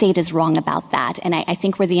think the state is wrong about that. And I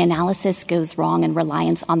think where the analysis goes wrong in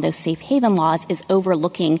reliance on those safe haven laws is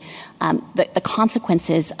overlooking the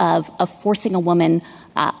consequences of forcing a woman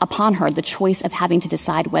upon her the choice of having to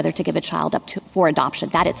decide whether to give a child up for adoption.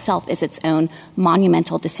 That itself is its own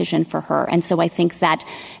monumental decision for her. And so I think that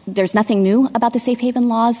there's nothing new about the safe haven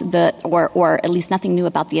laws, or at least nothing new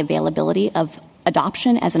about the availability of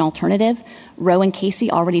adoption as an alternative. Roe and Casey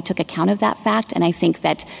already took account of that fact, and I think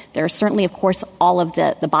that there are certainly, of course, all of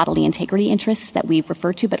the bodily integrity interests that we've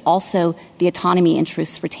referred to, but also the autonomy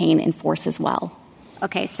interests retain in force as well.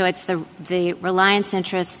 Okay, so it's the reliance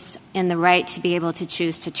interests in the right to be able to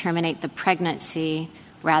choose to terminate the pregnancy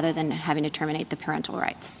rather than having to terminate the parental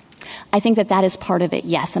rights. I think that is part of it,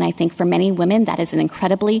 yes. And I think for many women that is an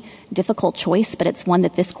incredibly difficult choice, but it's one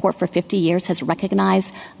that this court for 50 years has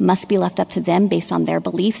recognized must be left up to them based on their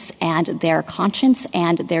beliefs and their conscience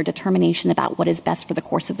and their determination about what is best for the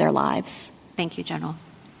course of their lives. Thank you, General.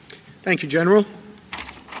 Thank you, General.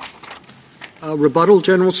 Rebuttal,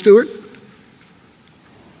 General Stewart.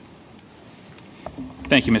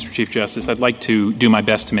 Thank you, Mr. Chief Justice. I'd like to do my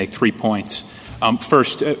best to make 3 points.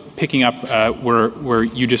 First, picking up where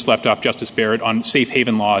you just left off, Justice Barrett, on safe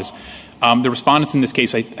haven laws, the respondents in this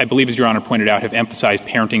case, I believe, as Your Honor pointed out, have emphasized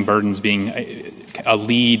parenting burdens being a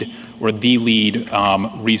lead or the lead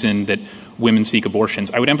reason that women seek abortions.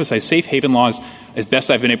 I would emphasize safe haven laws, as best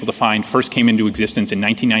I've been able to find, first came into existence in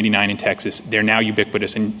 1999 in Texas. They're now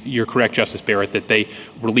ubiquitous, and you're correct, Justice Barrett, that they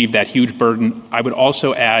relieve that huge burden. I would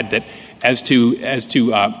also add that as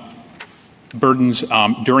to burdens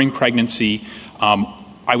during pregnancy,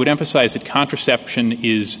 I would emphasize that contraception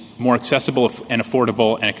is more accessible and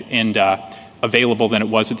affordable and available than it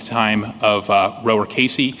was at the time of Roe or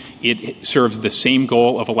Casey. It serves the same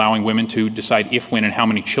goal of allowing women to decide if, when, and how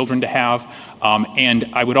many children to have.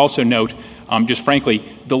 And I would also note, just frankly,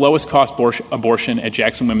 the lowest cost abortion at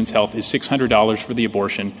Jackson Women's Health is $600 for the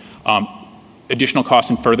abortion. Additional costs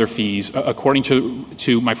and further fees. According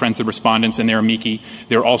to my friends, the respondents and their amici,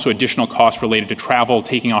 there are also additional costs related to travel,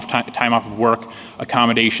 taking off time off of work,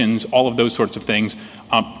 accommodations, all of those sorts of things.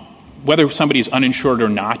 Whether somebody is uninsured or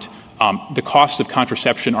not, the costs of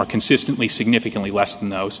contraception are consistently significantly less than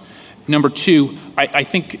those. Number two, I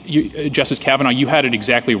think, Justice Kavanaugh, you had it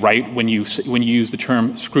exactly right when you used the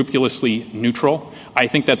term scrupulously neutral. I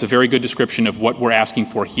think that's a very good description of what we're asking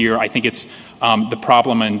for here. I think it's the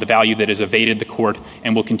problem and the value that has evaded the court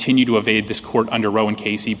and will continue to evade this court under Roe and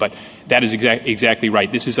Casey, but that is exactly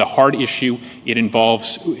right. This is a hard issue. It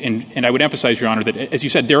involves, and I would emphasize, Your Honor, that, as you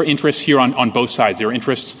said, there are interests here on both sides. There are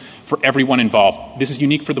interests for everyone involved. This is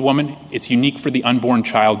unique for the woman. It's unique for the unborn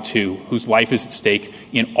child, too, whose life is at stake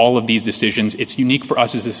in all of these decisions. It's unique for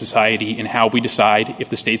us as a society in how we decide, if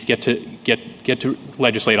the states get to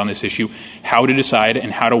legislate on this issue, how to decide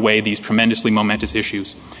and how to weigh these tremendously momentous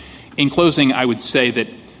issues. In closing, I would say that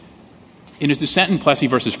in his dissent in Plessy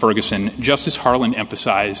v. Ferguson, Justice Harlan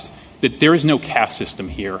emphasized that there is no caste system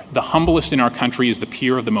here. The humblest in our country is the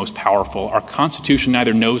peer of the most powerful. Our Constitution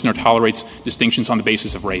neither knows nor tolerates distinctions on the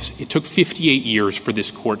basis of race. It took 58 years for this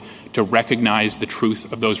court to recognize the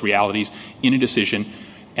truth of those realities in a decision,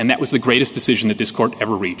 and that was the greatest decision that this court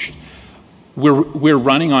ever reached. We're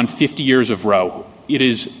running on 50 years of Roe. It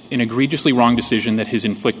is an egregiously wrong decision that has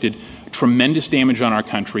inflicted tremendous damage on our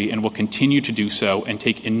country and will continue to do so and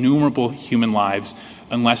take innumerable human lives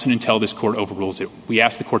unless and until this court overrules it. We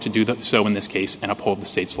ask the court to do so in this case and uphold the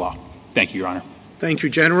state's law. Thank you, Your Honor. Thank you,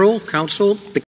 General. Counsel.